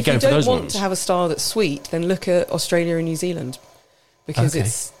 because But I'd be if going for those you don't want ones. to have a style that's sweet, then look at Australia and New Zealand, because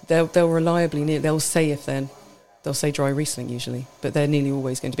Okay. they'll reliably they'll say they'll say dry Riesling usually, but they're nearly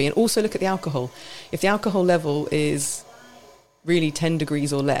always going to be. And also look at the alcohol. If the alcohol level is really 10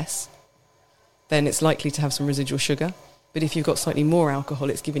 degrees or less, then it's likely to have some residual sugar. But if you've got slightly more alcohol,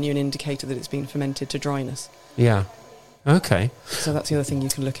 it's giving you an indicator that it's been fermented to dryness. Yeah. Okay. So that's the other thing you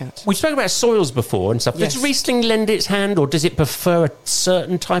can look at. We spoke about soils before and stuff. Yes. Does Riesling lend its hand, or does it prefer a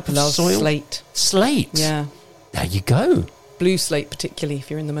certain type of Love soil? slate. Slate. Yeah. There you go. Blue slate, particularly if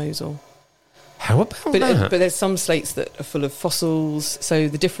you're in the Mosel. How about But that? there's some slates that are full of fossils, so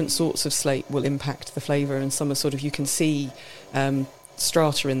the different sorts of slate will impact the flavour, and some are sort of, you can see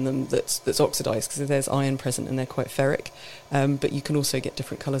strata in them that's oxidised because there's iron present and they're quite ferric. But you can also get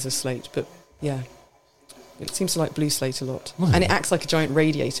different colours of slate. But yeah, it seems to like blue slate a lot, and it acts like a giant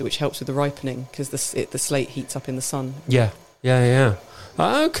radiator, which helps with the ripening because the slate heats up in the sun. Yeah.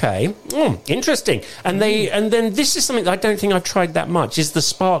 Okay. Interesting. And then this is something that I don't think I've tried that much, is the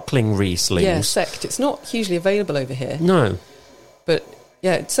sparkling Rieslings. Yeah, sect. It's not hugely available over here, No. but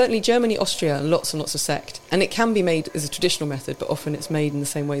yeah, certainly Germany, Austria, and lots of sect. And it can be made as a traditional method, but often it's made in the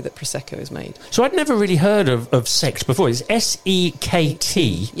same way that Prosecco is made. So I'd never really heard of sect before. It's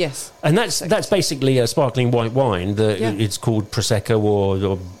SEKT. Yes. And that's basically a sparkling white wine that Yeah. it's called Prosecco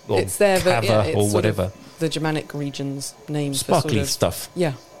or It's their Cava it's or sort whatever. of the Germanic region's name Sparkly for sort of, stuff.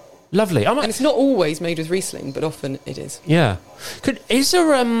 Yeah. Lovely. And it's not always made with Riesling, but often it is. Yeah. Is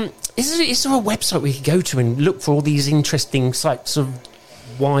there a website we could go to and look for all these interesting sites of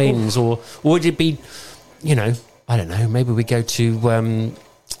wines, or would it be, I don't know, maybe we go to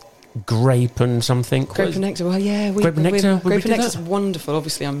Grape and something. Grape and Nectar. Well, yeah, Grape and Nectar. Grape and Nectar's wonderful.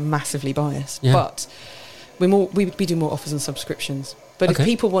 Obviously, I'm massively biased, Yeah. but we do more offers and subscriptions. But Okay. if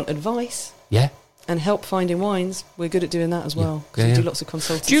people want advice Yeah. and help finding wines, we're good at doing that as well. 'Cause we do lots of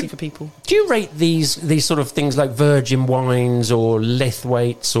consultancy for people. Do you rate these sort of things like Virgin Wines or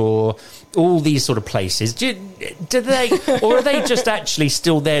Lithwaite's or all these sort of places? Do they, or are they just actually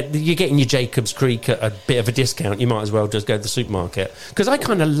still there? You're getting your Jacobs Creek at a bit of a discount. You might as well just go to the supermarket, because I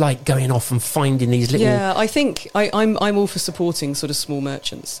kind of like going off and finding these little. Yeah, I think I'm all for supporting sort of small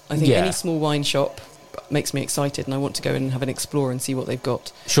merchants. I think Yeah. any small wine shop makes me excited, and I want to go and have an explore and see what they've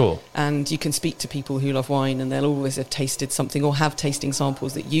got. Sure. And you can speak to people who love wine, and they'll always have tasted something or have tasting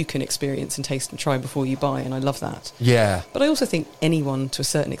samples that you can experience and taste and try before you buy, and I love that. Yeah. But I also think anyone, to a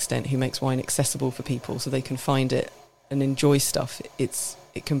certain extent, who makes wine accessible for people so they can find it and enjoy stuff,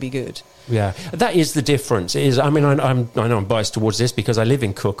 it can be good. Yeah, that is the difference. It is. I mean, I know I'm biased towards this because I live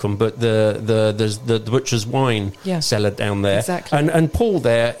in Cookham, but there's the butcher's wine cellar down there. Exactly. And Paul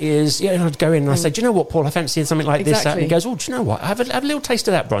there is. Yeah, I'd go in and I say, do you know what, Paul? I fancy something like this. That. And he goes, oh, do you know what? Have a little taste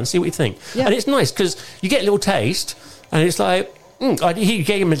of that, Brian. See what you think. Yeah. And it's nice because you get a little taste, and it's like he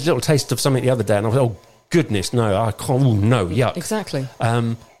gave him a little taste of something the other day, and I was oh. Goodness, no, I can't. Oh, no, yuck. Exactly.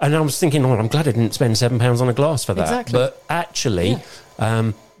 And I was thinking, I'm glad I didn't spend £7 on a glass for that. Exactly. But actually,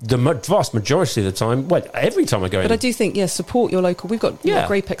 the vast majority of the time, every time I go in. But I do think, support your local. We've got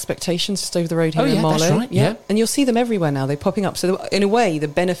Grape Expectations just over the road here in Marlow. That's right, yeah. And you'll see them everywhere now. They're popping up. So in a way, the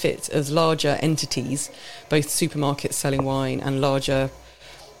benefit of larger entities, both supermarkets selling wine and larger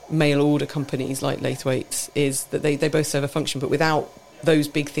mail order companies like Laithwaite's, is that they both serve a function. But without those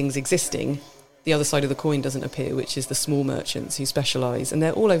big things existing, the other side of the coin doesn't appear, which is the small merchants who specialise, and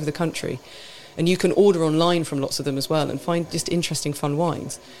they're all over the country. And you can order online from lots of them as well and find just interesting, fun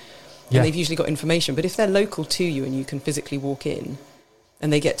wines. And they've usually got information. But if they're local to you and you can physically walk in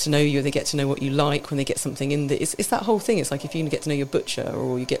and they get to know you, they get to know what you like when they get something in. It's that whole thing. It's like if you get to know your butcher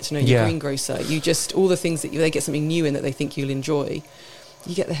or you get to know your greengrocer, all the things that they get something new in that they think you'll enjoy,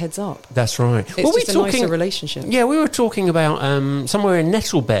 you get the heads up. That's right. It's a nicer relationship. Yeah, we were talking about somewhere in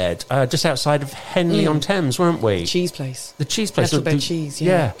Nettlebed, just outside of Henley-on-Thames, weren't we? Cheese place. The cheese place. Nettlebed cheese,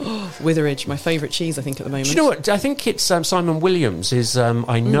 yeah. Witheridge, my favourite cheese, I think, at the moment. Do you know what? I think it's Simon Williams.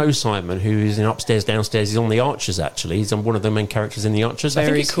 I know Simon, who is in Upstairs, Downstairs. He's on The Archers, actually. He's one of the main characters in The Archers. I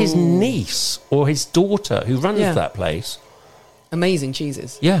think it's his niece or his daughter who runs that place. Amazing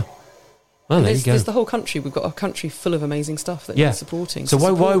cheeses. Yeah. Well, there you go. There's the whole country. We've got a country full of amazing stuff that needs supporting. So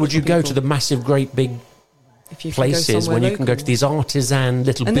why would you go to the massive, great, big places when you can go to these artisan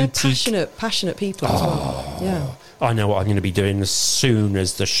little boutique? And they're passionate people as well. Yeah. I know what I'm going to be doing as soon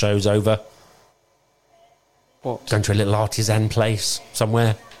as the show's over. What? Going to a little artisan place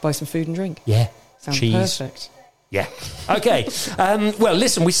somewhere. Buy some food and drink. Yeah. Sounds cheese. perfect. Yeah. Okay. Well,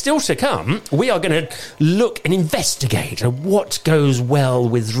 listen, we still to come. We are going to look and investigate what goes well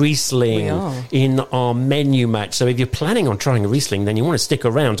with Riesling in our menu match. So if you're planning on trying a Riesling, then you want to stick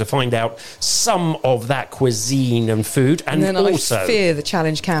around to find out some of that cuisine and food. And then also, I fear the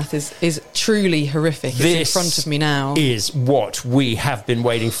challenge, Kath, is truly horrific. It's in front of me now. Is what we have been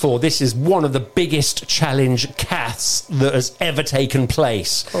waiting for. This is one of the biggest challenge Kaths that has ever taken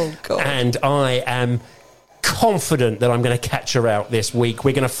place. Oh, God. And I am confident that I'm going to catch her out this week.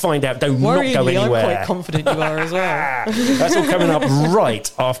 We're going to find out. Don't not go anywhere. I'm quite confident you are as well. That's all coming up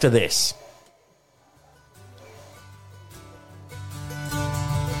right after this.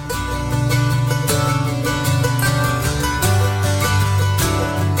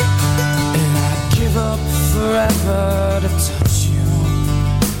 And I'd give up forever to touch you,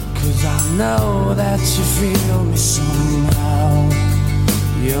 'cause I know that you feel me somehow.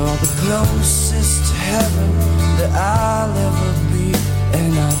 You're the closest to heaven that I'll ever be,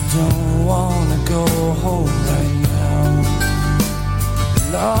 and I don't wanna go home right now.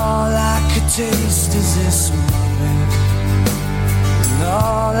 And all I could taste is this moment, and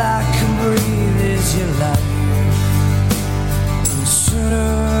all I can breathe is your life. And sooner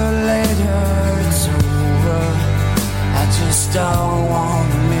or later it's over. I just don't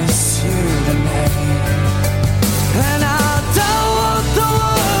wanna miss you tonight. And I don't want the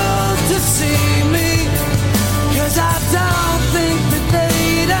world to see me, 'cause I don't think that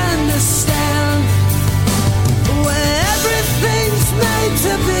they'd understand. When everything's made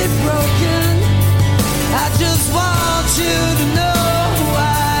to be broken, I just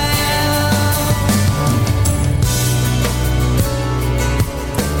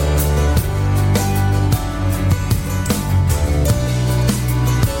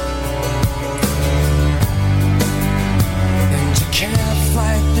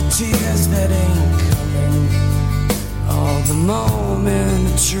tears that ain't coming, all the moment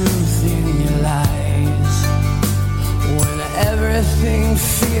of truth in your lies. When everything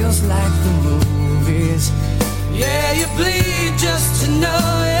feels like the movies, yeah, you bleed just to know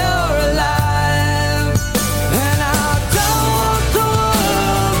you're alive. And I don't want the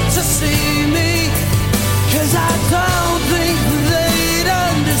world to see me, 'cause I don't think they'd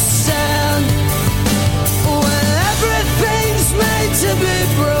understand. When everything's made to be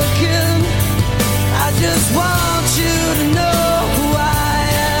broken, I just want you to know who I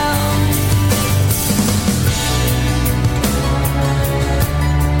am.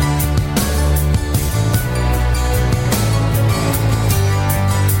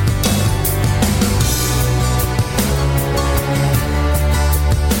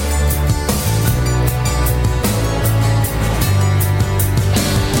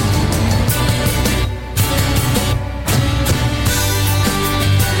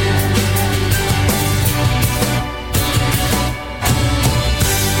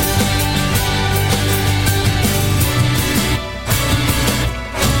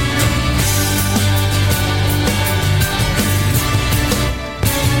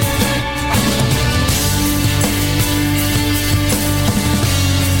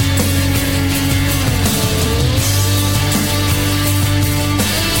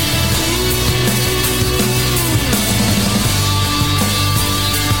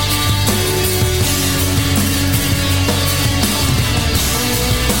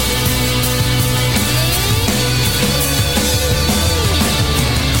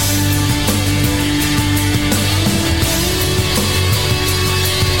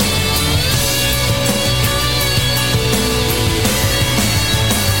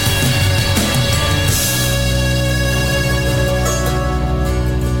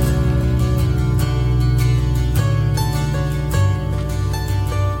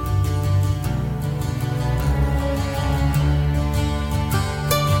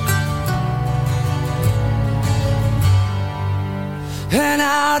 And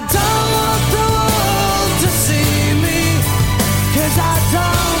I don't want the world to see me, 'cause I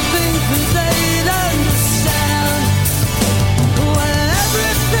don't think that they'd understand. When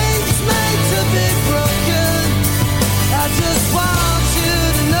everything's made to be broken, I just want you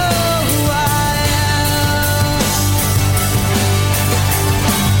to know who I am.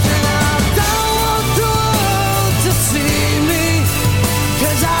 And I don't want the world to see me,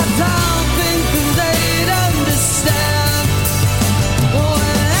 'cause I don't think that they'd understand.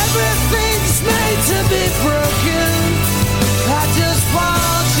 When everything's made to be broken, I just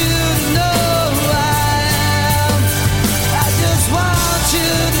want you to know who I am. I just want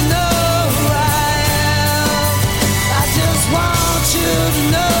you to know who I am. I just want you to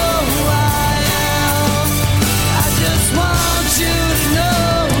know who I am. I just want you to know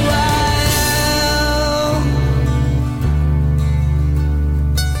who I am.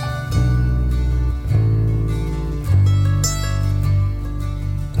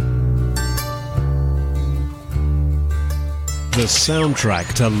 The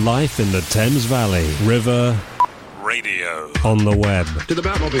soundtrack to life in the Thames Valley. River Radio. On the web. To the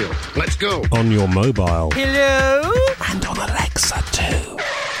Batmobile. Let's go. On your mobile. Hello? And on Alexa too.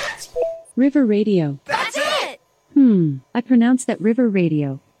 River Radio. That's it! I pronounce that River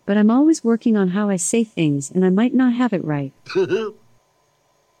Radio, but I'm always working on how I say things and I might not have it right.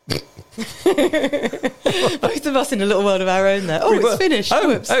 Both of us in a little world of our own there. Oh, it's finished.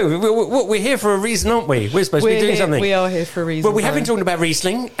 Whoops. We're here for a reason, aren't we? We're supposed to be doing something. We are here for a reason. Well, we have been talking about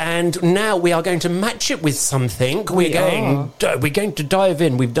Riesling, and now we are going to match it with something. We're going to dive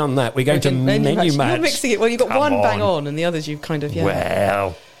in. We've done that. We're going to menu match. You're mixing it. Well, you've got Come one on. bang on, and the others you've kind of,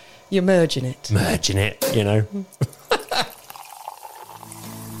 Well, you're merging it. you know.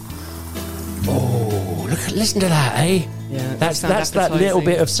 Oh, listen to that, eh? Yeah, that's that little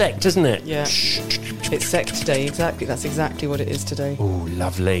bit of sect, isn't it? Yeah. It's sect today, exactly. That's exactly what it is today. Oh,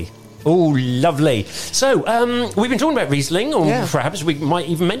 lovely. Oh, lovely. So, we've been talking about Riesling, or perhaps we might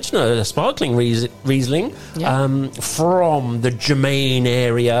even mention a sparkling Riesling from the Germain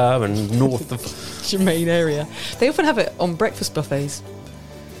area and north of... Germain area. They often have it on breakfast buffets.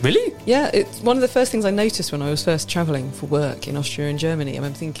 Really? Yeah, it's one of the first things I noticed when I was first travelling for work in Austria and Germany. I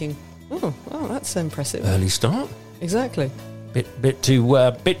remember thinking, oh, that's impressive. Early start. Exactly. Bit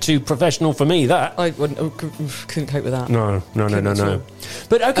too professional for me, that. I couldn't cope with that. No.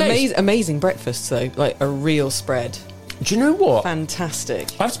 But okay. Amazing breakfasts, though. Like a real spread. Do you know what? Fantastic.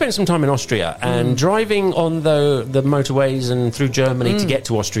 I've spent some time in Austria and driving on the motorways and through Germany to get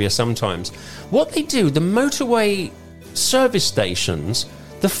to Austria sometimes. What they do, the motorway service stations,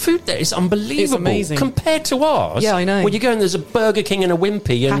 The food there is unbelievable. It's amazing. Compared to ours. Yeah, I know. When you go and there's a Burger King and a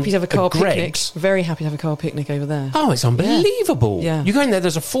Wimpy and Happy to have a car picnic. Greggs. Very happy to have a car picnic over there. Oh, it's unbelievable. Yeah. You go in there,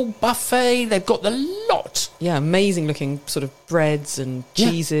 there's a full buffet. They've got the lot. Yeah, amazing looking sort of breads and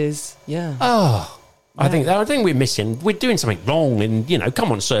cheeses. Yeah. Oh, I think we're missing. We're doing something wrong. And,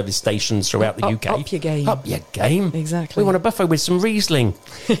 come on, service stations throughout the UK. Up your game. Up your game. Exactly. We want a buffet with some Riesling.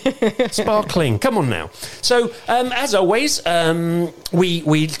 Sparkling. Come on now. So, as always, we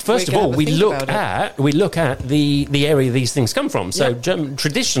look at the area these things come from. So,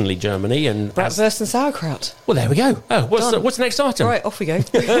 traditionally Germany and bratwurst and sauerkraut. Well, there we go. Oh, what's the next item? Right, off we go.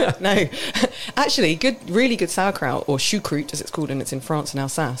 No, actually, really good sauerkraut, or choucroute as it's called, and it's in France and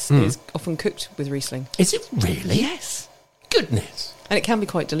Alsace, is often cooked with Riesling. Is it really? Yes. Goodness. And it can be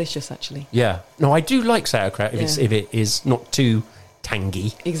quite delicious, actually. Yeah. No, I do like sauerkraut if it is not too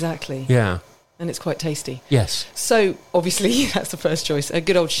tangy. Exactly. Yeah. And it's quite tasty. Yes. So, obviously, that's the first choice. A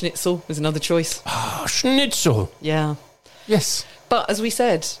good old schnitzel is another choice. Ah, schnitzel. Yeah. Yes. But, as we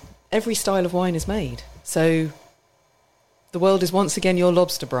said, every style of wine is made. So, the world is once again your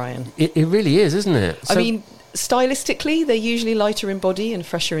lobster, Brian. It really is, isn't it? I mean, stylistically, they're usually lighter in body and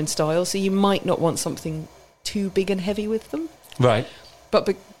fresher in style, so you might not want something too big and heavy with them. Right.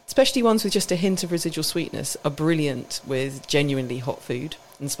 But especially ones with just a hint of residual sweetness are brilliant with genuinely hot food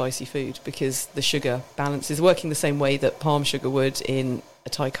and spicy food, because the sugar balance is working the same way that palm sugar would in a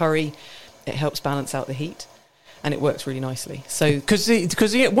Thai curry. It helps balance out the heat. And it works really nicely. So, because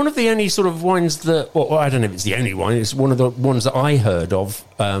one of the only sort of wines that, well, I don't know if it's the only one, it's one of the ones that I heard of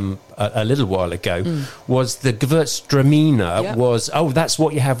a little while ago was the Gewürztraminer. Yeah. That's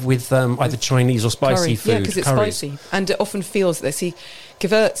what you have with either Chinese or spicy curry. food. Yeah, because it's spicy, and it often feels that. See,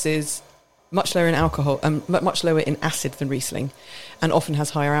 Gewürz is much lower in alcohol and much lower in acid than Riesling, and often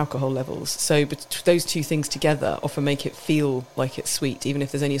has higher alcohol levels. So those two things together often make it feel like it's sweet, even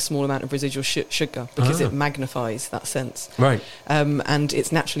if there's only a small amount of residual sugar, because it magnifies that sense. Right. And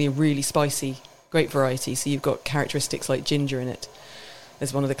it's naturally a really spicy, great variety. So you've got characteristics like ginger in it.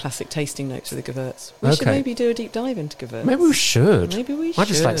 There's one of the classic tasting notes of the Gewürz. We should maybe do a deep dive into Gewürz. Maybe we should. I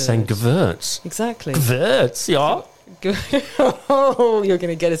just like saying Gewürz. Exactly. Gewürz, yeah. Oh, you're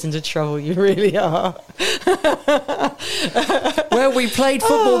going to get us into trouble. You really are. Well, we played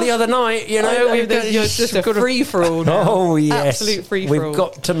football the other night. You're just a free for all now. Oh yes, absolute free for all. We've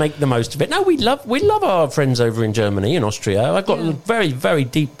got to make the most of it. No, we love our friends over in Germany and Austria. I've got very, very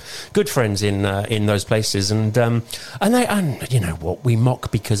deep, good friends in those places, and you know what, we mock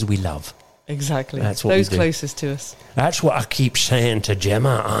because we love. Exactly. That's what those we do. Closest to us. That's what I keep saying to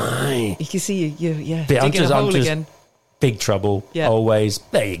Gemma. You can see you digging a hole again. Big trouble, always.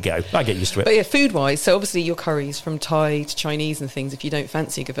 There you go. I get used to it. But food-wise, so obviously your curries from Thai to Chinese and things, if you don't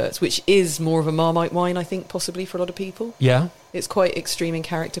fancy Gewürz, which is more of a Marmite wine, I think, possibly for a lot of people. Yeah. It's quite extreme in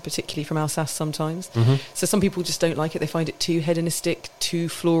character, particularly from Alsace sometimes. Mm-hmm. So some people just don't like it. They find it too hedonistic, too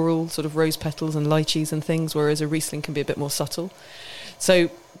floral, sort of rose petals and lychees and things, whereas a Riesling can be a bit more subtle.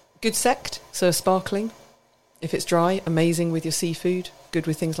 So good sect, so sparkling. If it's dry, amazing with your seafood. Good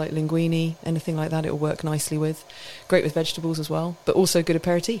with things like linguine, anything like that, it'll work nicely with. Great with vegetables as well, but also good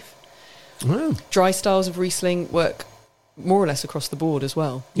aperitif. Wow. Dry styles of Riesling work more or less across the board as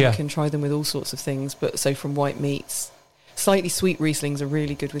well. Yeah. You can try them with all sorts of things, but so from white meats. Slightly sweet Rieslings are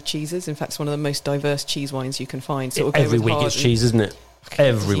really good with cheeses. In fact, it's one of the most diverse cheese wines you can find. So every week it's cheese, isn't it?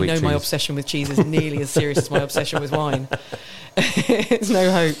 Every week. My obsession with cheese is nearly as serious as my obsession with wine. It's no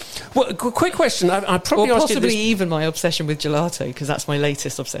hope. Well, quick question. I probably asked you possibly this... even my obsession with gelato, because that's my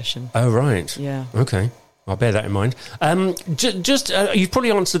latest obsession. Oh, right. Yeah. Okay. I'll bear that in mind. You've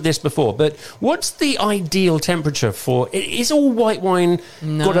probably answered this before, but what's the ideal temperature for... Is all white wine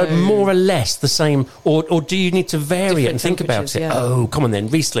got a more or less the same, or do you need to vary it and think about it? Yeah. Oh, come on then.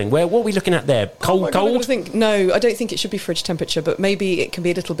 Riesling, what are we looking at there? Cold? No, I don't think it should be fridge temperature, but maybe it can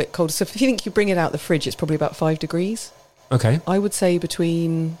be a little bit colder. So if you think you bring it out the fridge, it's probably about 5 degrees. Okay. I would say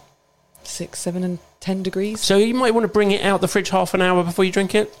between 6, 7 and 10 degrees. So you might want to bring it out the fridge half an hour before you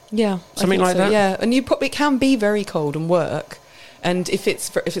drink it? Yeah. Something like that? Yeah, and it can be very cold and work. And if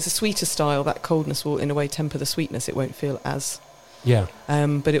it's a sweeter style, that coldness will in a way temper the sweetness. It won't feel as... Yeah.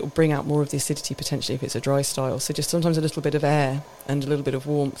 But it will bring out more of the acidity potentially if it's a dry style. So just sometimes a little bit of air and a little bit of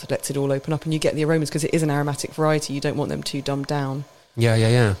warmth lets it all open up, and you get the aromas because it is an aromatic variety. You don't want them too dumbed down.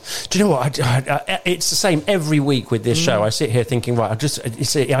 Yeah. Do you know what? It's the same every week with this show. I sit here thinking, right, I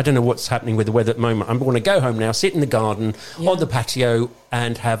don't know what's happening with the weather at the moment. I'm going to go home now, sit in the garden, on the patio,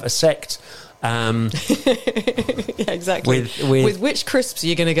 and have a sect. Yeah, exactly. With which crisps are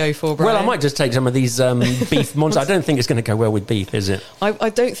you going to go for, Brian? Well, I might just take some of these beef monsters. I don't think it's going to go well with beef, is it? I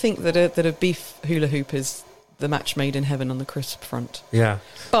don't think that a beef hula hoop is the match made in heaven on the crisp front. Yeah.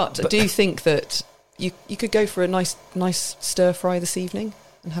 But I do think that you could go for a nice stir fry this evening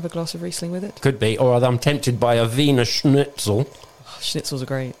and have a glass of Riesling with it. Could be. Or I'm tempted by a Wiener Schnitzel. Oh, schnitzels are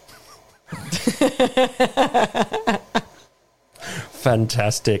great.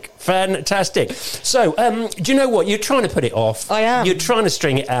 Fantastic. So, do you know what? You're trying to put it off. I am. You're trying to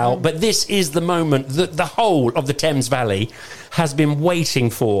string it out, but this is the moment that the whole of the Thames Valley has been waiting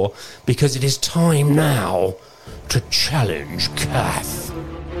for, because it is time now to challenge Kath.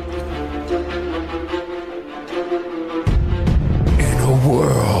 In a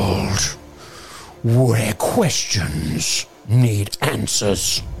world where questions need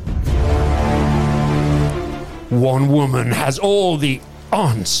answers, one woman has all the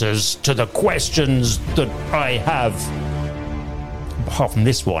answers to the questions that I have. Apart from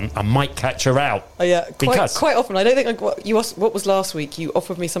this one, I might catch her out. Oh yeah, Because- quite often. I don't think what was last week. You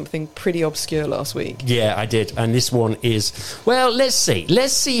offered me something pretty obscure last week. Yeah, I did. And this one is, well, let's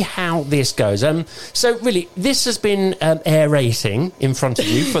see how this goes. So really, this has been aerating in front of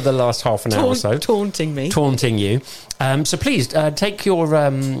you for the last half an hour or so. Taunting me. Taunting you. So please, take your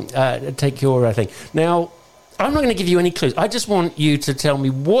thing. Now, I'm not going to give you any clues. I just want you to tell me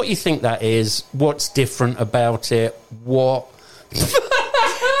what you think that is, what's different about it, what...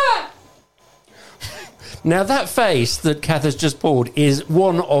 Now, that face that Kath has just pulled is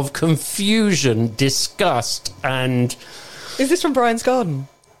one of confusion, disgust, and... Is this from Brian's Garden?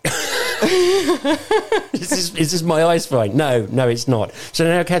 Is this my eyes fine? No, it's not. So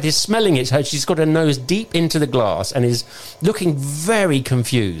now Kath is smelling it. She's got her nose deep into the glass and is looking very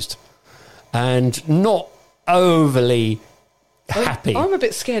confused and not overly happy. I'm a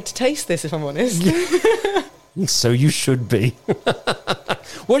bit scared to taste this, if I'm honest. So you should be.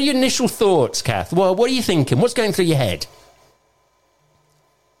 What are your initial thoughts, Kath? Well, what are you thinking? What's going through your head?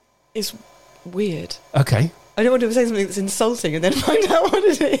 It's weird. Okay. I don't want to say something that's insulting and then find out what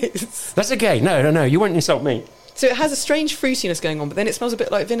it is. That's okay. No. You won't insult me. So it has a strange fruitiness going on, but then it smells a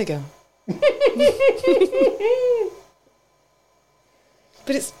bit like vinegar. But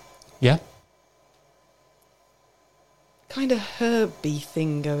it's... Yeah? kind of herby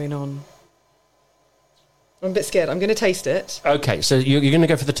thing going on. I'm a bit scared. I'm going to taste it. Okay, so you're going to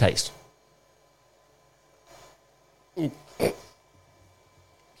go for the taste.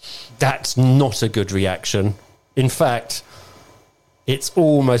 That's not a good reaction. In fact, it's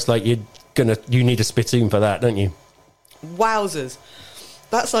almost like you need a spittoon for that, don't you? Wowzers.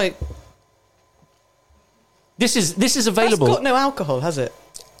 That's like... This is available. That's got no alcohol, has it?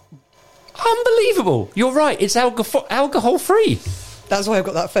 Unbelievable. You're right. It's alcohol free. That's why I've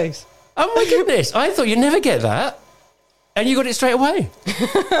got that face. Oh my goodness. I thought you'd never get that. And you got it straight away.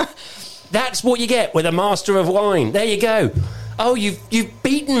 That's what you get with a master of wine. There you go. Oh, you've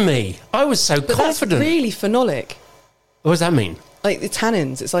beaten me. I was so confident. That's really phenolic. What does that mean? Like the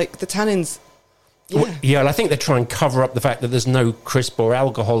tannins. It's like the tannins... Yeah. Well, yeah, I think they try and cover up the fact that there's no crisp or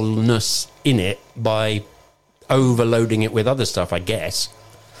alcoholness in it by overloading it with other stuff, I guess.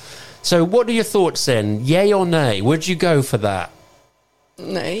 So what are your thoughts then? Yay or nay? Would you go for that?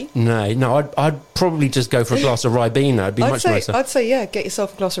 Nay. No, I'd probably just go for a glass of Ribena. It'd be much nicer. I'd say, yeah, get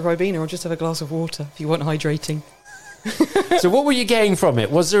yourself a glass of Ribena or just have a glass of water if you want hydrating. So what were you getting from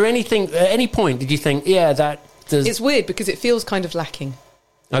it? Was there anything, at any point, did you think, yeah, that does... It's weird because it feels kind of lacking.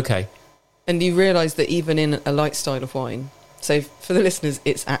 Okay. And you realise that even in a light style of wine, so for the listeners,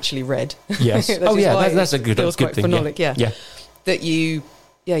 it's actually red. Yes. That's a good feels thing. quite phenolic, yeah. That you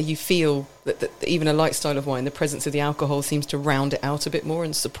feel that even a light style of wine, the presence of the alcohol seems to round it out a bit more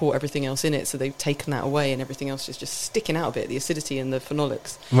and support everything else in it. So they've taken that away and everything else is just sticking out a bit. The acidity and the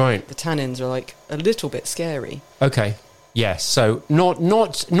phenolics. Right. The tannins are like a little bit scary. Okay. Yes, so not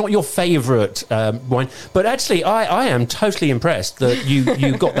your favourite wine, but actually I am totally impressed that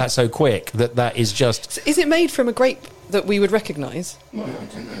you got that so quick. That is just... So is it made from a grape that we would recognise? Well, I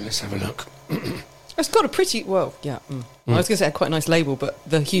don't know. Let's have a look. It's got a pretty... Well, yeah. I was going to say quite a nice label, but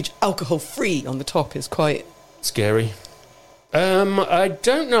the huge alcohol-free on the top is quite... Scary. I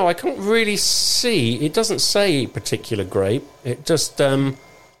don't know. I can't really see. It doesn't say particular grape. It just...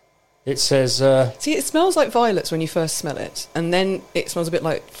 It says... See, it smells like violets when you first smell it, and then it smells a bit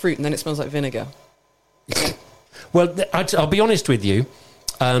like fruit, and then it smells like vinegar. Well, I'll be honest with you.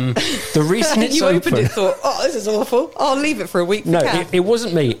 The reason it's you open... opened it, thought, oh, this is awful. I'll leave it for a week. No, it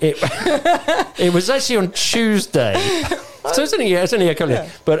wasn't me. It was actually on Tuesday. So it's only a couple of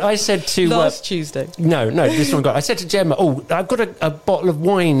days. But I said to... Last Tuesday. No, this one got... I said to Gemma, I've got a bottle of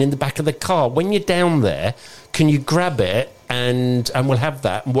wine in the back of the car. When you're down there, can you grab it and we'll have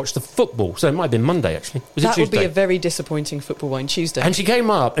that and watch the football. So it might have been Monday, actually. Was it That would be Tuesday? a very disappointing football wine. Tuesday. And she came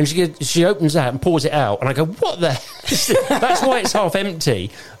up and she opens that and pours it out. And I go, what the? That's why it's half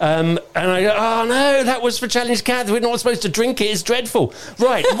empty. And I go, oh no, that was for Challenge Kath. We're not supposed to drink it. It's dreadful.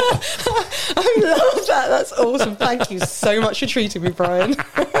 Right. I love that. That's awesome. Thank you so much for treating me, Brian.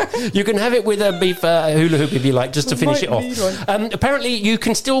 You can have it with a beef hula hoop if you like, just to finish it Might off. need one. Apparently, you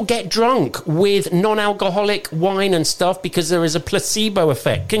can still get drunk with non-alcoholic wine and stuff because there is a placebo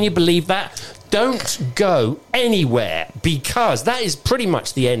effect. Can you believe that? Don't go anywhere because that is pretty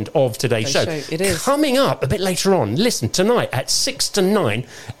much the end of today's show. It is. Coming up a bit later on, listen, tonight at 6 to 9,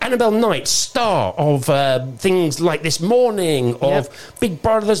 Annabelle Knight, star of things like This Morning, of Big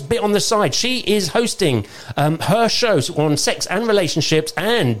Brother's Bit on the Side. She is hosting her shows on sex and relationships,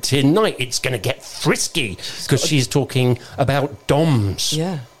 and tonight it's going to get frisky because she's talking about DOMs.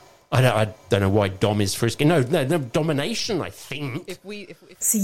 Yeah. I don't know why Dom is frisky. No, domination, I think. If we